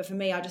 But for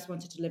me, I just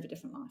wanted to live a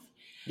different life.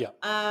 Yeah.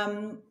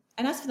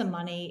 And as for the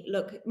money,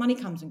 look, money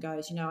comes and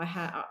goes. You know,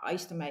 I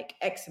used to make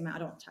X amount. I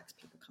don't want tax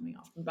people coming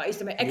after me, but I used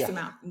to make X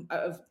amount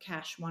of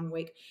cash one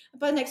week.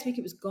 But the next week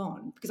it was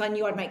gone because I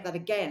knew I'd make that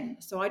again.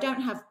 So I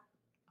don't have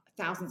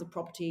thousands of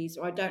properties,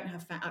 or I don't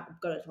have,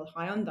 I've got a little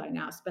Hyundai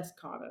now, it's the best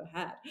car I've ever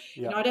had.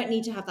 Yeah. You know, I don't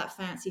need to have that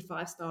fancy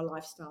 5-star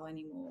lifestyle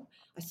anymore.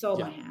 I sold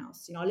my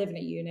house, you know, I live in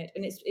a unit,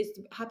 and it's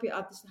the happiest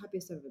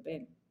I've ever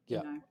been, you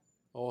know.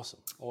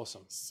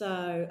 Awesome.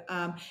 So,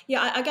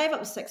 I gave up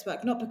the sex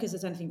work, not because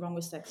there's anything wrong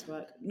with sex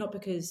work, not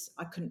because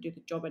I couldn't do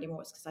the job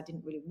anymore. It's because I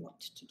didn't really want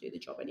to do the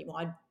job anymore.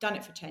 I'd done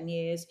it for 10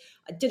 years.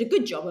 I did a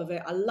good job of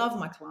it. I love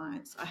my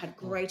clients. I had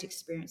great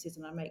experiences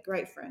and I made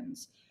great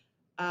friends.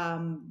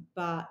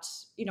 But,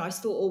 you know, I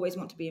still always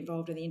want to be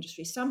involved in the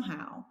industry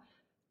somehow.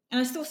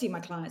 And I still see my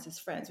clients as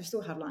friends. We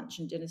still have lunch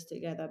and dinners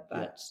together.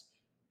 But,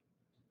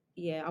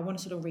 I want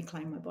to sort of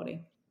reclaim my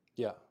body.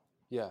 Yeah.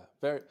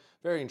 Very,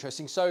 very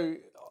interesting. So,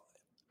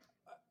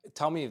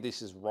 tell me if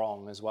this is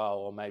wrong as well,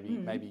 or maybe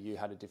you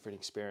had a different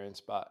experience,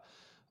 but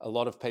a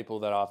lot of people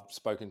that I've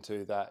spoken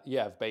to that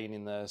have been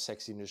in the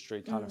sex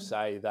industry kind of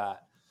say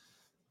that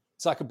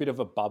it's like a bit of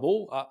a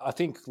bubble. I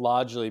think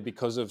largely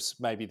because of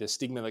maybe the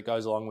stigma that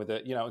goes along with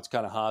it. You know, it's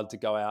kind of hard to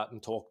go out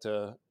and talk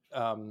to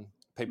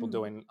people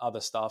doing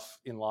other stuff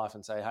in life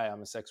and say, hey,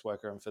 I'm a sex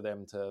worker, and for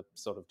them to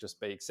sort of just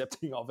be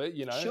accepting of it,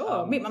 you know.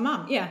 Sure, meet my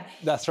mum,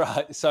 That's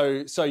right.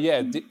 So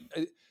yeah,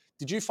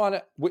 did you find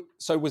it?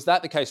 So was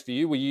that the case for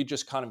you? Were you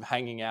just kind of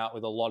hanging out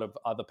with a lot of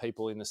other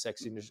people in the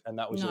sex industry, and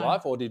that was your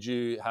life, or did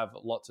you have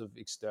lots of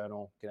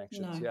external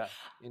connections? No.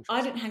 Yeah,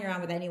 I didn't hang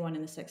around with anyone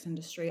in the sex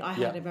industry. I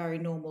had a very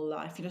normal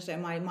life. You know, so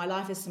my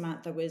life as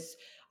Samantha was,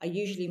 I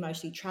usually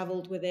mostly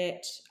traveled with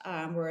it,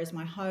 whereas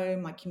my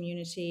home, my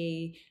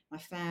community, my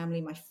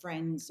family, my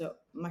friends are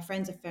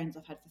friends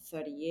I've had for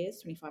 30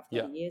 years, 25,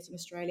 30 years in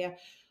Australia.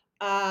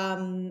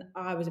 I'm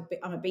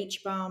a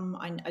beach bum.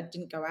 I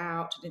didn't go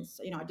out.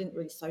 I didn't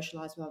really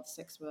socialize with other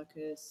sex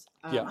workers.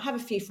 I have a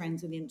few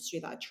friends in the industry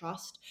that I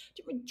trust. I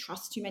didn't really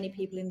trust too many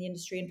people in the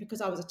industry, and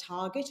because I was a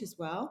target as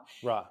well,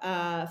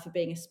 for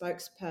being a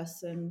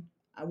spokesperson,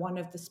 one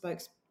of the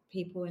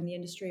spokespeople in the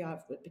industry, I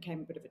became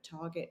a bit of a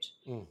target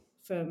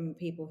from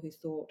people who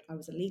thought I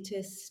was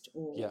elitist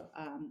or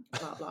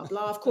blah blah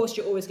blah. Of course,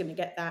 you're always going to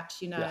get that,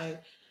 you know.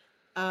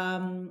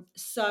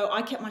 So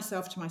I kept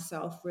myself to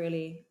myself,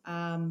 really,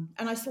 and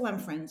I still am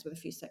friends with a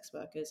few sex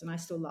workers, and I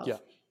still love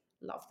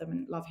them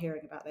and love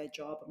hearing about their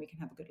job, and we can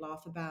have a good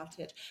laugh about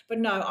it. But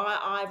no,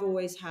 I've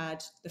always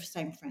had the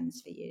same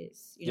friends for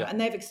years, you know, and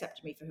they've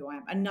accepted me for who I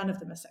am, and none of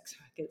them are sex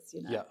workers,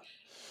 you know. Yeah.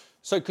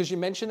 So, because you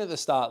mentioned at the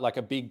start, like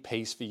a big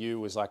piece for you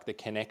was like the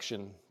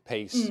connection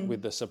piece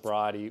with the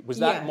sobriety. Was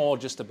that more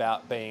just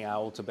about being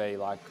able to be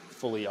like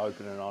fully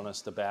open and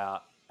honest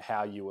about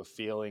how you were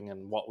feeling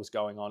and what was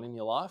going on in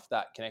your life,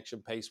 that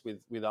connection piece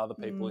with other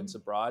people in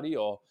sobriety,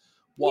 or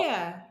what?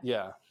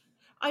 Yeah.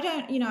 I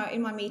don't, you know,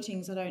 in my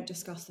meetings, I don't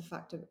discuss the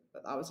fact that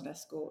I was an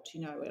escort,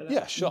 you know.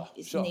 Sure.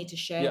 Need to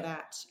share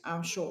that.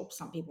 I'm sure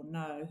some people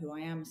know who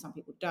I am, some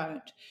people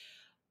don't.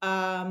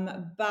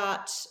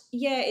 But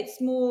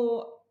it's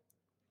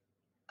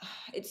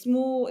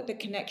more the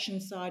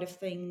connection side of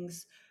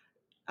things.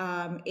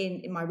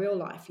 In my real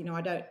life, you know,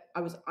 I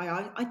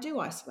do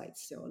isolate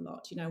still a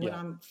lot, you know, when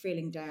I'm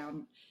feeling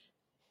down.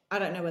 I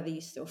don't know whether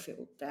you still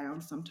feel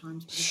down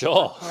sometimes.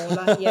 Sure.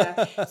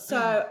 Bipolar.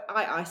 So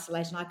I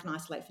isolate, and I can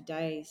isolate for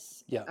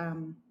days.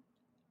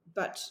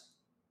 But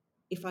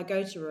if I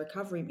go to a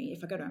recovery meeting,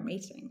 if I go to a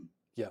meeting,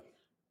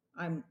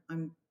 I'm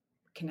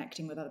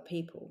connecting with other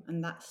people,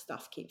 and that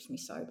stuff keeps me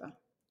sober.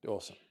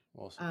 Awesome.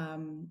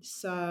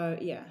 So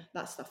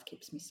that stuff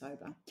keeps me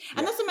sober.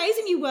 And that's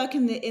amazing. You work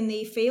in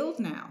the field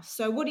now.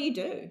 So what do you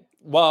do?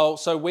 Well,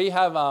 so we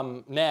have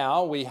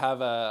now we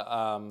have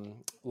a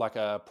like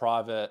a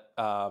private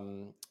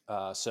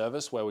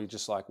service where we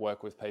just like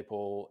work with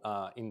people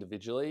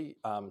individually.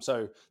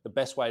 So the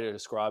best way to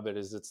describe it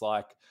is it's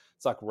like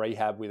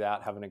rehab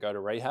without having to go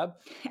to rehab.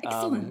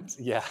 Excellent.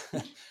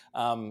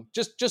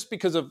 Just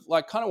because of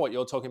like kind of what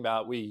you're talking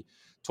about, we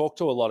talk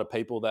to a lot of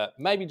people that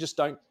maybe just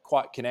don't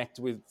quite connect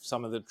with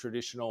some of the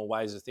traditional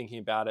ways of thinking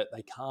about it.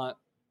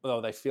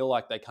 They feel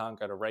like they can't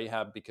go to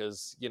rehab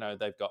because, you know,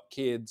 they've got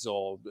kids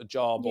or a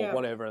job or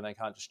whatever, and they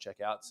can't just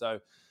check out.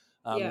 So,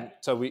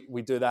 so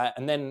we do that.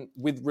 And then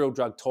with Real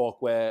Drug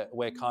Talk,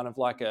 we're kind of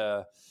like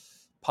a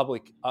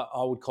public,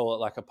 I would call it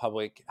like a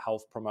public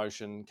health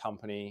promotion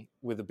company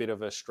with a bit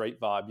of a street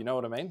vibe. You know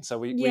what I mean? So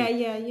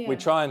we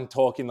try and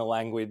talk in the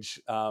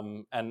language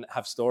and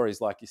have stories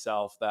like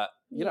yourself that,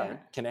 you know,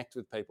 connect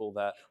with people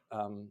that,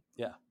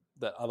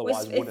 that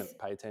otherwise wouldn't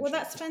pay attention. Well,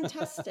 that's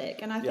fantastic.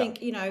 And I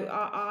think, you know,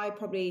 I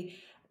probably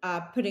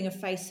putting a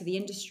face to the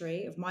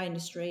industry, of my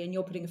industry, and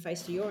you're putting a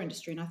face to your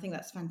industry. And I think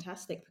that's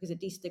fantastic because it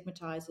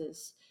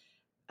destigmatizes.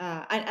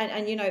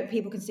 And you know,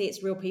 people can see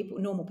it's real people,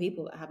 normal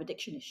people that have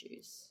addiction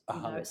issues.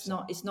 You know, it's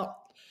not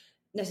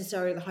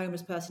necessarily the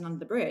homeless person under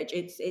the bridge.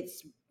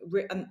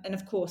 And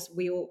of course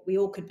we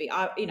all could be.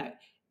 You know,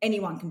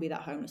 anyone can be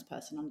that homeless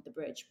person under the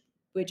bridge.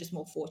 We're just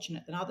more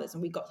fortunate than others,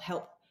 and we got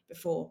help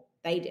before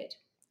they did.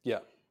 Yeah,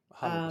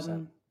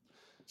 100%.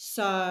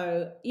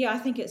 So I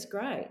think it's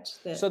great.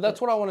 So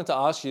that's what I wanted to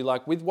ask you.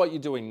 Like with what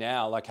you're doing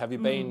now, like have you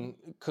been?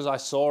 Because I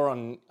saw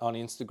on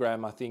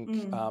Instagram, I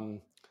think.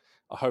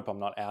 I hope I'm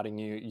not outing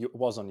you. It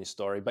was on your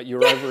story, but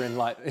you're over in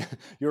like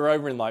you're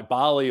over in like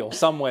Bali or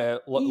somewhere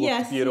looked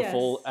Yes,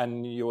 beautiful, yes.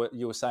 and you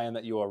were saying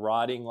that you were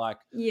riding. Like,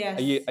 Yes.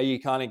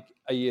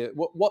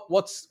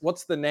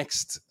 what's the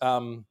next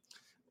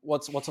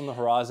what's on the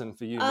horizon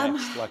for you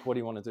next? Like, what do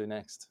you want to do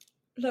next?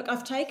 Look,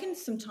 I've taken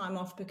some time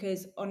off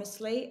because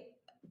honestly,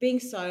 being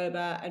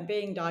sober and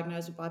being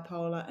diagnosed with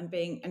bipolar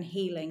and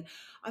healing,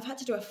 I've had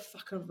to do a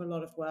fuck of a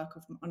lot of work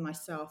on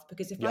myself,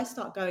 because if I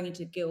start going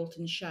into guilt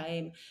and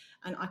shame,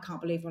 and I can't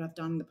believe what I've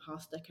done in the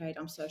past decade,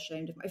 I'm so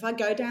ashamed of if I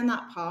go down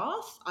that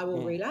path, I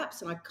will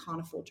relapse, and I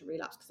can't afford to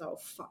relapse because I will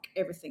fuck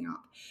everything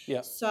up.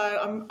 Yeah.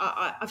 So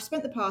I've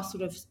spent the past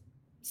sort of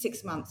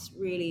 6 months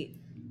really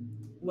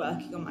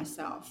working on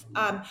myself.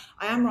 I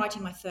am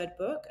writing my third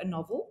book, a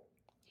novel.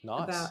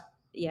 Nice.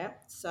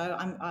 So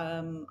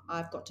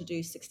I've got to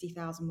do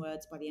 60,000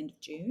 words by the end of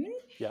June.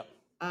 Yeah.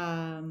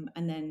 And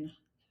then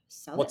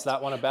sell What's it.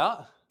 that one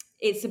about?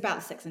 It's about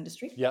the sex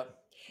industry. Yep.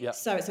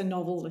 So it's a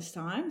novel this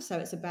time. So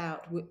it's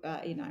about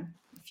a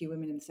few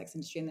women in the sex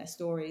industry and their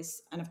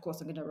stories, and of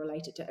course I'm going to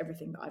relate it to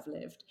everything that I've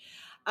lived.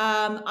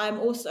 I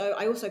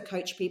also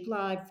coach people.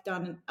 I've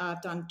done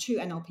 2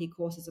 NLP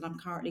courses, and I'm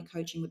currently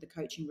coaching with the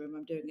Coaching Room.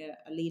 I'm doing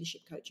a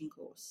leadership coaching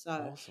course.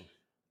 So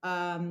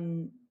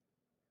awesome.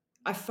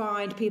 I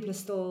find people are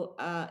still,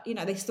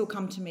 they still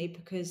come to me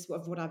because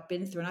of what I've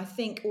been through. And I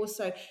think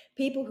also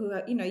people who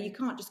are, you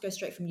can't just go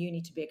straight from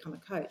uni to become a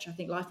coach. I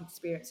think life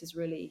experience is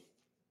really,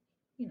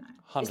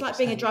 100%. It's like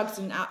being a drugs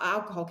and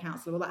alcohol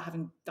counsellor without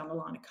having done a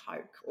line of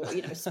coke or,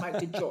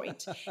 smoked a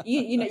joint.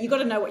 You got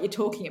to know what you're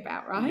talking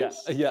about, right?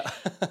 Yeah.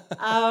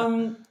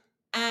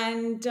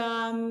 And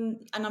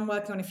I'm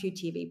working on a few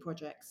TV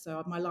projects.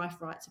 So my life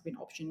rights have been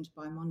optioned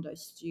by Mondo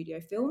Studio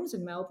Films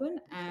in Melbourne,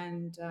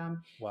 and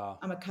Wow.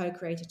 I'm a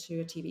co-creator to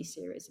a TV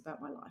series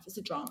about my life. It's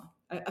a drama,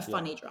 a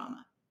funny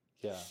drama.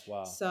 Yeah,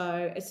 wow.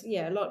 So it's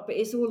a lot, but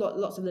it's all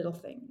lots of little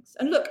things.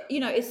 And look,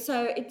 it's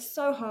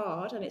so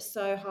hard, and it's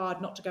so hard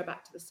not to go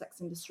back to the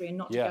sex industry and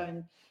not to go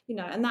and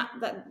and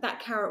that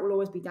carrot will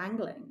always be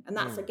dangling, and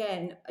that's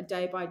again a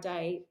day by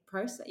day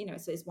process.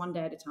 It's one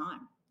day at a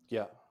time.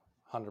 Yeah,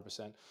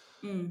 100%.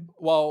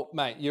 Well,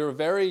 mate, you're a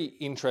very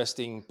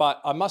interesting,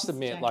 but I must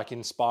admit, like,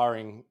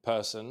 inspiring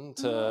person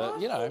to,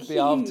 be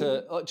able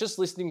to, just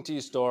listening to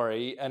your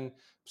story. And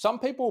some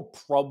people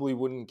probably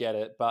wouldn't get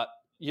it, but,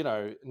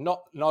 not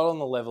on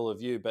the level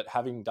of you, but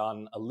having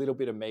done a little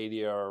bit of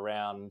media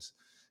around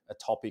a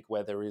topic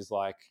where there is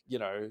like,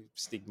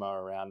 stigma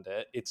around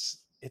it, it's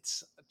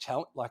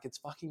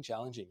fucking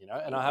challenging,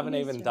 and I haven't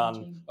even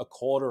done a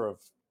quarter of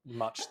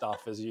much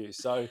stuff as you.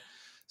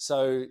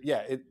 So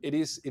yeah, it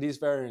is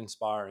very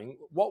inspiring.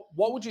 What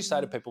would you say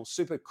to people?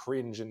 Super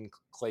cringe and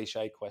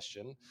cliche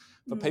question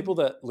for people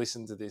that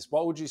listen to this.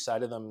 What would you say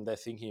to them? They're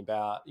thinking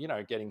about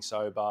getting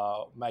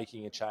sober,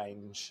 making a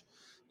change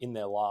in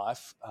their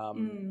life.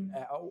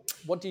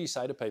 What do you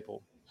say to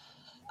people?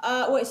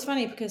 Well, it's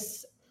funny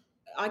because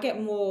I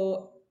get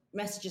more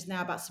messages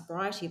now about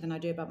sobriety than I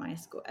do about my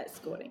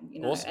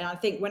escorting, Awesome. And I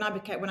think when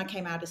I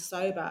came out as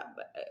sober,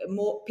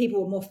 more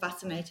people were more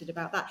fascinated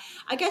about that.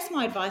 I guess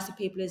my advice to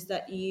people is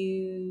that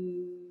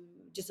you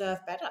deserve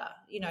better,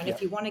 and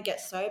if you want to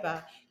get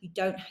sober, you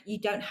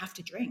don't have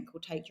to drink or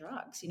take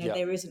drugs.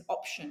 There is an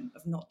option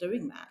of not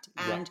doing that,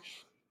 and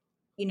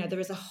there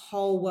is a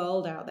whole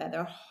world out there.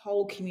 There are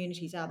whole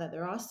communities out there that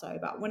are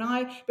sober.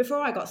 Before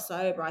I got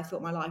sober, I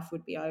thought my life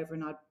would be over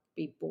and I'd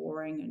be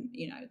boring,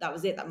 and that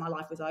was it, that my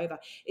life was over.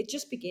 It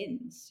just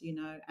begins,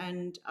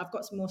 and I've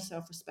got some more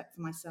self-respect for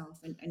myself,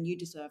 and you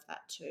deserve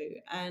that too.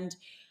 And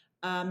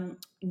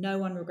no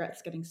one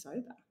regrets getting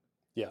sober.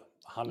 Yeah,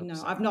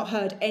 100%. I've not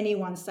heard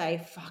anyone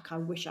say, fuck, I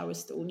wish I was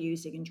still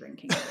using and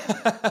drinking.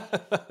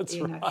 That's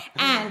right.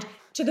 And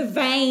to the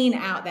vain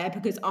out there,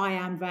 because I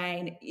am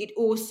vain, it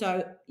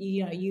also,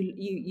 you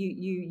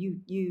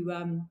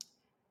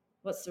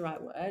what's the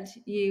right word?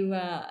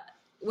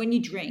 When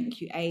you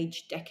drink, you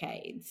age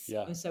decades.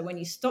 Yeah. And so when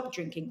you stop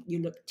drinking,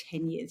 you look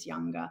 10 years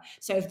younger.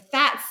 So if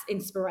that's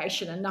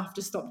inspiration enough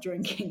to stop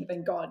drinking,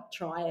 then God,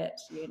 try it,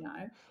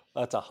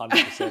 That's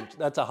 100%.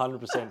 That's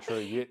 100% true.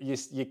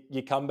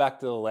 You come back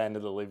to the land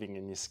of the living,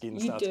 and your skin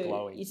starts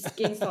glowing. Your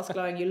skin starts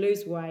glowing. You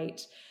lose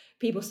weight.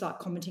 People start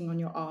commenting on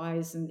your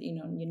eyes and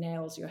on your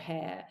nails, your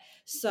hair.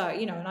 So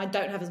and I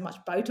don't have as much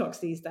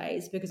Botox these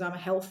days because I'm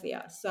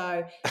healthier.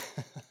 So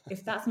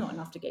if that's not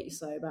enough to get you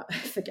sober,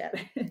 forget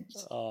it.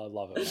 Oh, I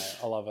love it, mate.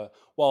 I love it.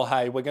 Well,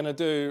 hey, we're going to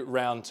do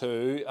round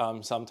 2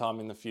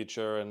 sometime in the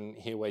future and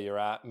hear where you're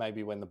at,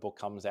 maybe when the book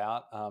comes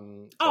out.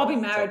 I'll be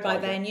married by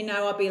then.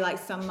 I'll be like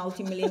some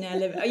multimillionaire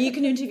living. You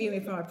can interview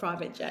me from a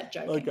private jet,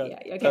 joking. Okay.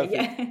 Yeah,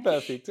 okay,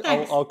 Perfect.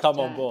 Thanks, I'll come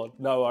Jack. on board.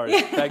 No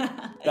worries.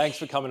 Thanks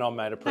for coming on,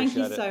 mate.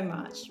 Appreciate it. Thank you so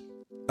much.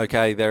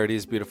 Okay, there it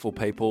is, beautiful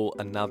people.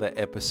 Another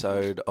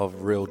episode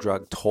of Real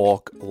Drug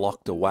Talk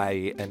locked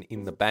away and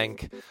in the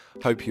bank.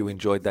 Hope you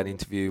enjoyed that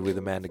interview with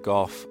Amanda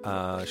Goff.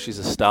 She's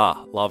a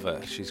star. Love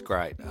her. She's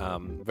great.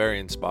 Very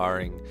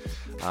inspiring.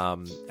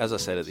 As I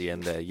said at the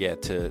end there,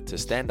 to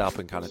stand up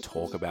and kind of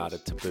talk about a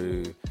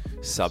taboo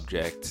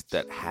subject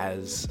that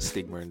has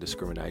stigma and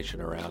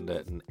discrimination around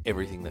it and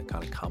everything that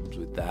kind of comes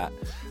with that.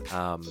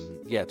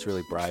 It's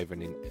really brave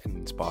and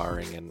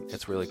inspiring, and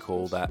it's really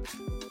cool that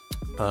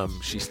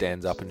she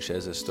stands up and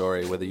shares her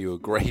story. Whether you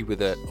agree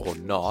with it or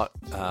not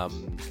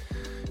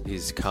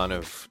is kind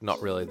of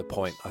not really the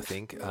point, I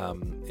think.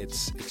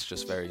 It's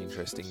just very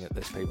interesting that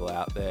there's people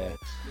out there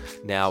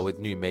now with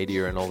new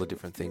media and all the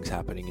different things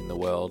happening in the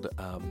world,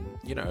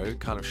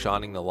 kind of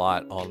shining the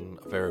light on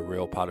a very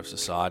real part of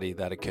society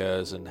that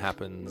occurs and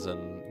happens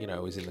and,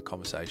 is in the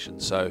conversation.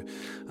 So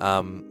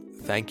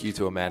thank you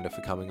to Amanda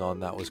for coming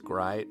on. That was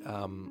great.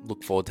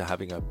 Look forward to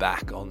having her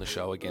back on the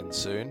show again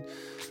soon.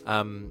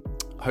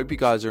 Hope you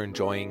guys are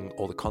enjoying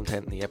all the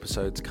content and the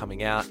episodes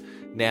coming out.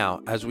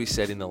 Now, as we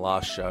said in the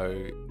last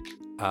show,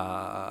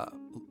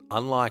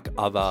 unlike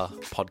other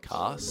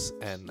podcasts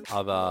and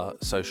other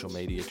social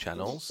media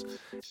channels,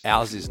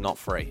 ours is not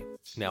free.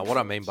 Now, what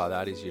I mean by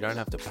that is you don't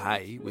have to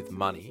pay with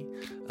money,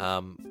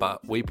 but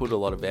we put a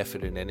lot of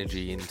effort and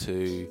energy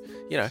into,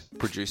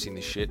 producing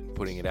this shit and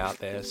putting it out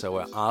there. So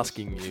we're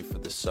asking you for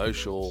the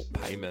social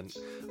payment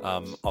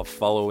of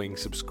following,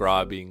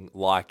 subscribing,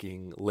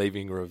 liking,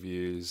 leaving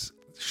reviews,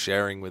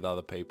 sharing with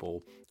other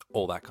people,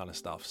 all that kind of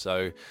stuff.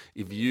 So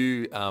if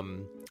you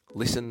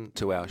listen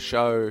to our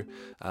show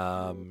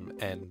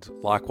and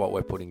like what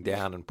we're putting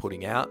down and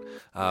putting out,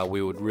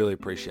 we would really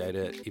appreciate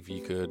it if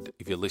you could,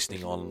 if you're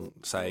listening on,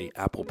 say,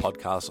 Apple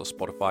Podcasts or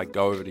Spotify,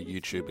 go over to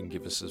YouTube and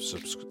give us a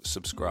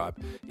subscribe.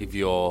 If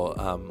you're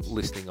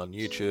listening on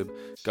YouTube,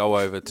 go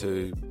over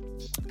to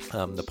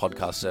the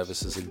podcast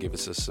services and give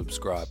us a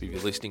subscribe. If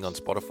you're listening on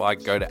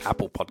Spotify, go to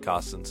Apple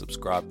Podcasts and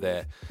subscribe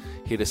there.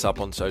 Hit us up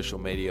on social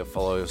media,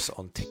 follow us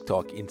on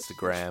TikTok,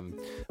 Instagram.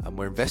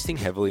 We're investing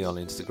heavily on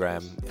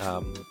Instagram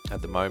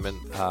at the moment.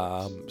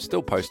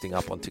 Still posting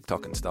up on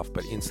TikTok and stuff,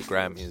 but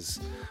Instagram is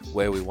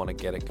where we want to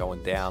get it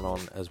going down on,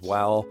 as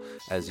well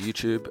as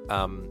YouTube.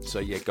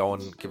 Go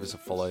and give us a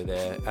follow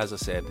there. As I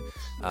said,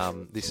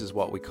 this is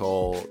what we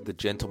call the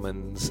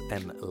gentleman's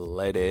and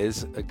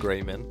ladies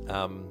agreement.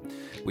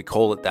 We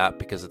call it that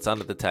because it's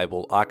under the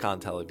table. I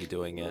can't tell if you're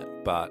doing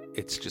it, but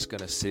it's just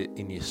going to sit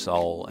in your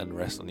soul and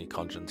rest on your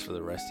conscience for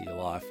the rest of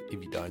your life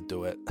if you don't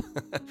do it.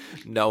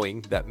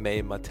 Knowing that me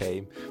and my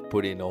team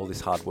put in all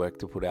this hard work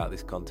to put out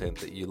this content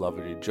that you love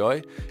and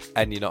enjoy,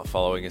 and you're not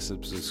following us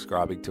and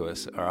subscribing to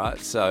us. All right.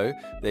 So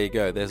there you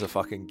go. There's a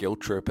fucking guilt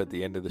trip at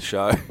the end of the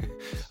show.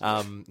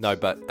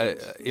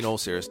 In all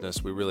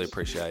seriousness, we really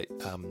appreciate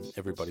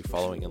everybody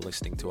following and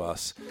listening to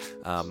us.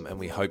 And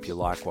we hope you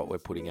like what we're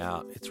putting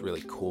out. It's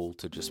really cool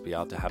to just be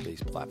able to have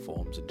these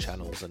platforms and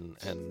channels and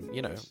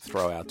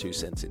throw our 2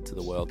 cents into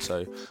the world.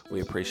 So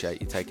we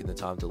appreciate you taking the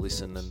time to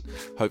listen, and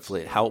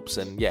hopefully it helps.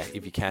 And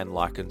if you can,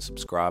 like and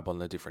subscribe on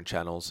the different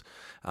channels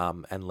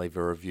and leave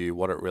a review.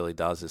 What it really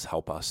does is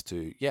help us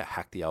to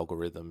hack the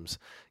algorithms,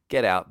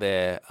 get out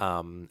there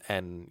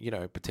and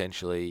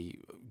potentially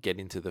get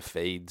into the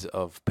feeds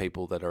of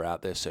people that are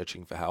out there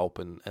searching for help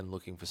and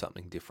looking for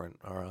something different.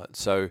 All right.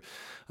 So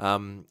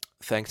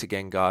thanks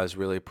again, guys.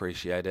 Really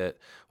appreciate it.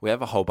 We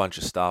have a whole bunch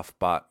of stuff,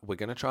 but we're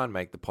going to try and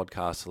make the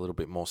podcast a little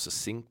bit more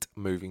succinct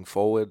moving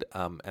forward.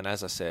 And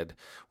as I said,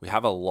 we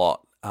have a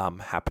lot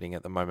happening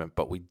at the moment,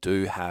 but we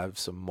do have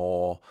some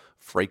more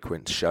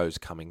frequent shows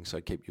coming.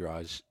 So keep your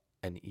eyes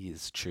and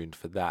ears tuned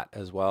for that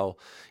as well.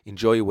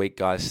 Enjoy your week,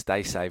 guys.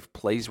 Stay safe.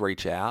 Please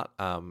reach out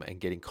and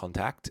get in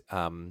contact.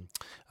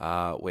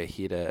 We're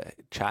here to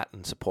chat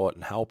and support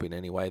and help in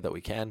any way that we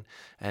can.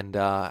 And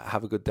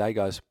have a good day,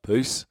 guys.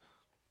 Peace.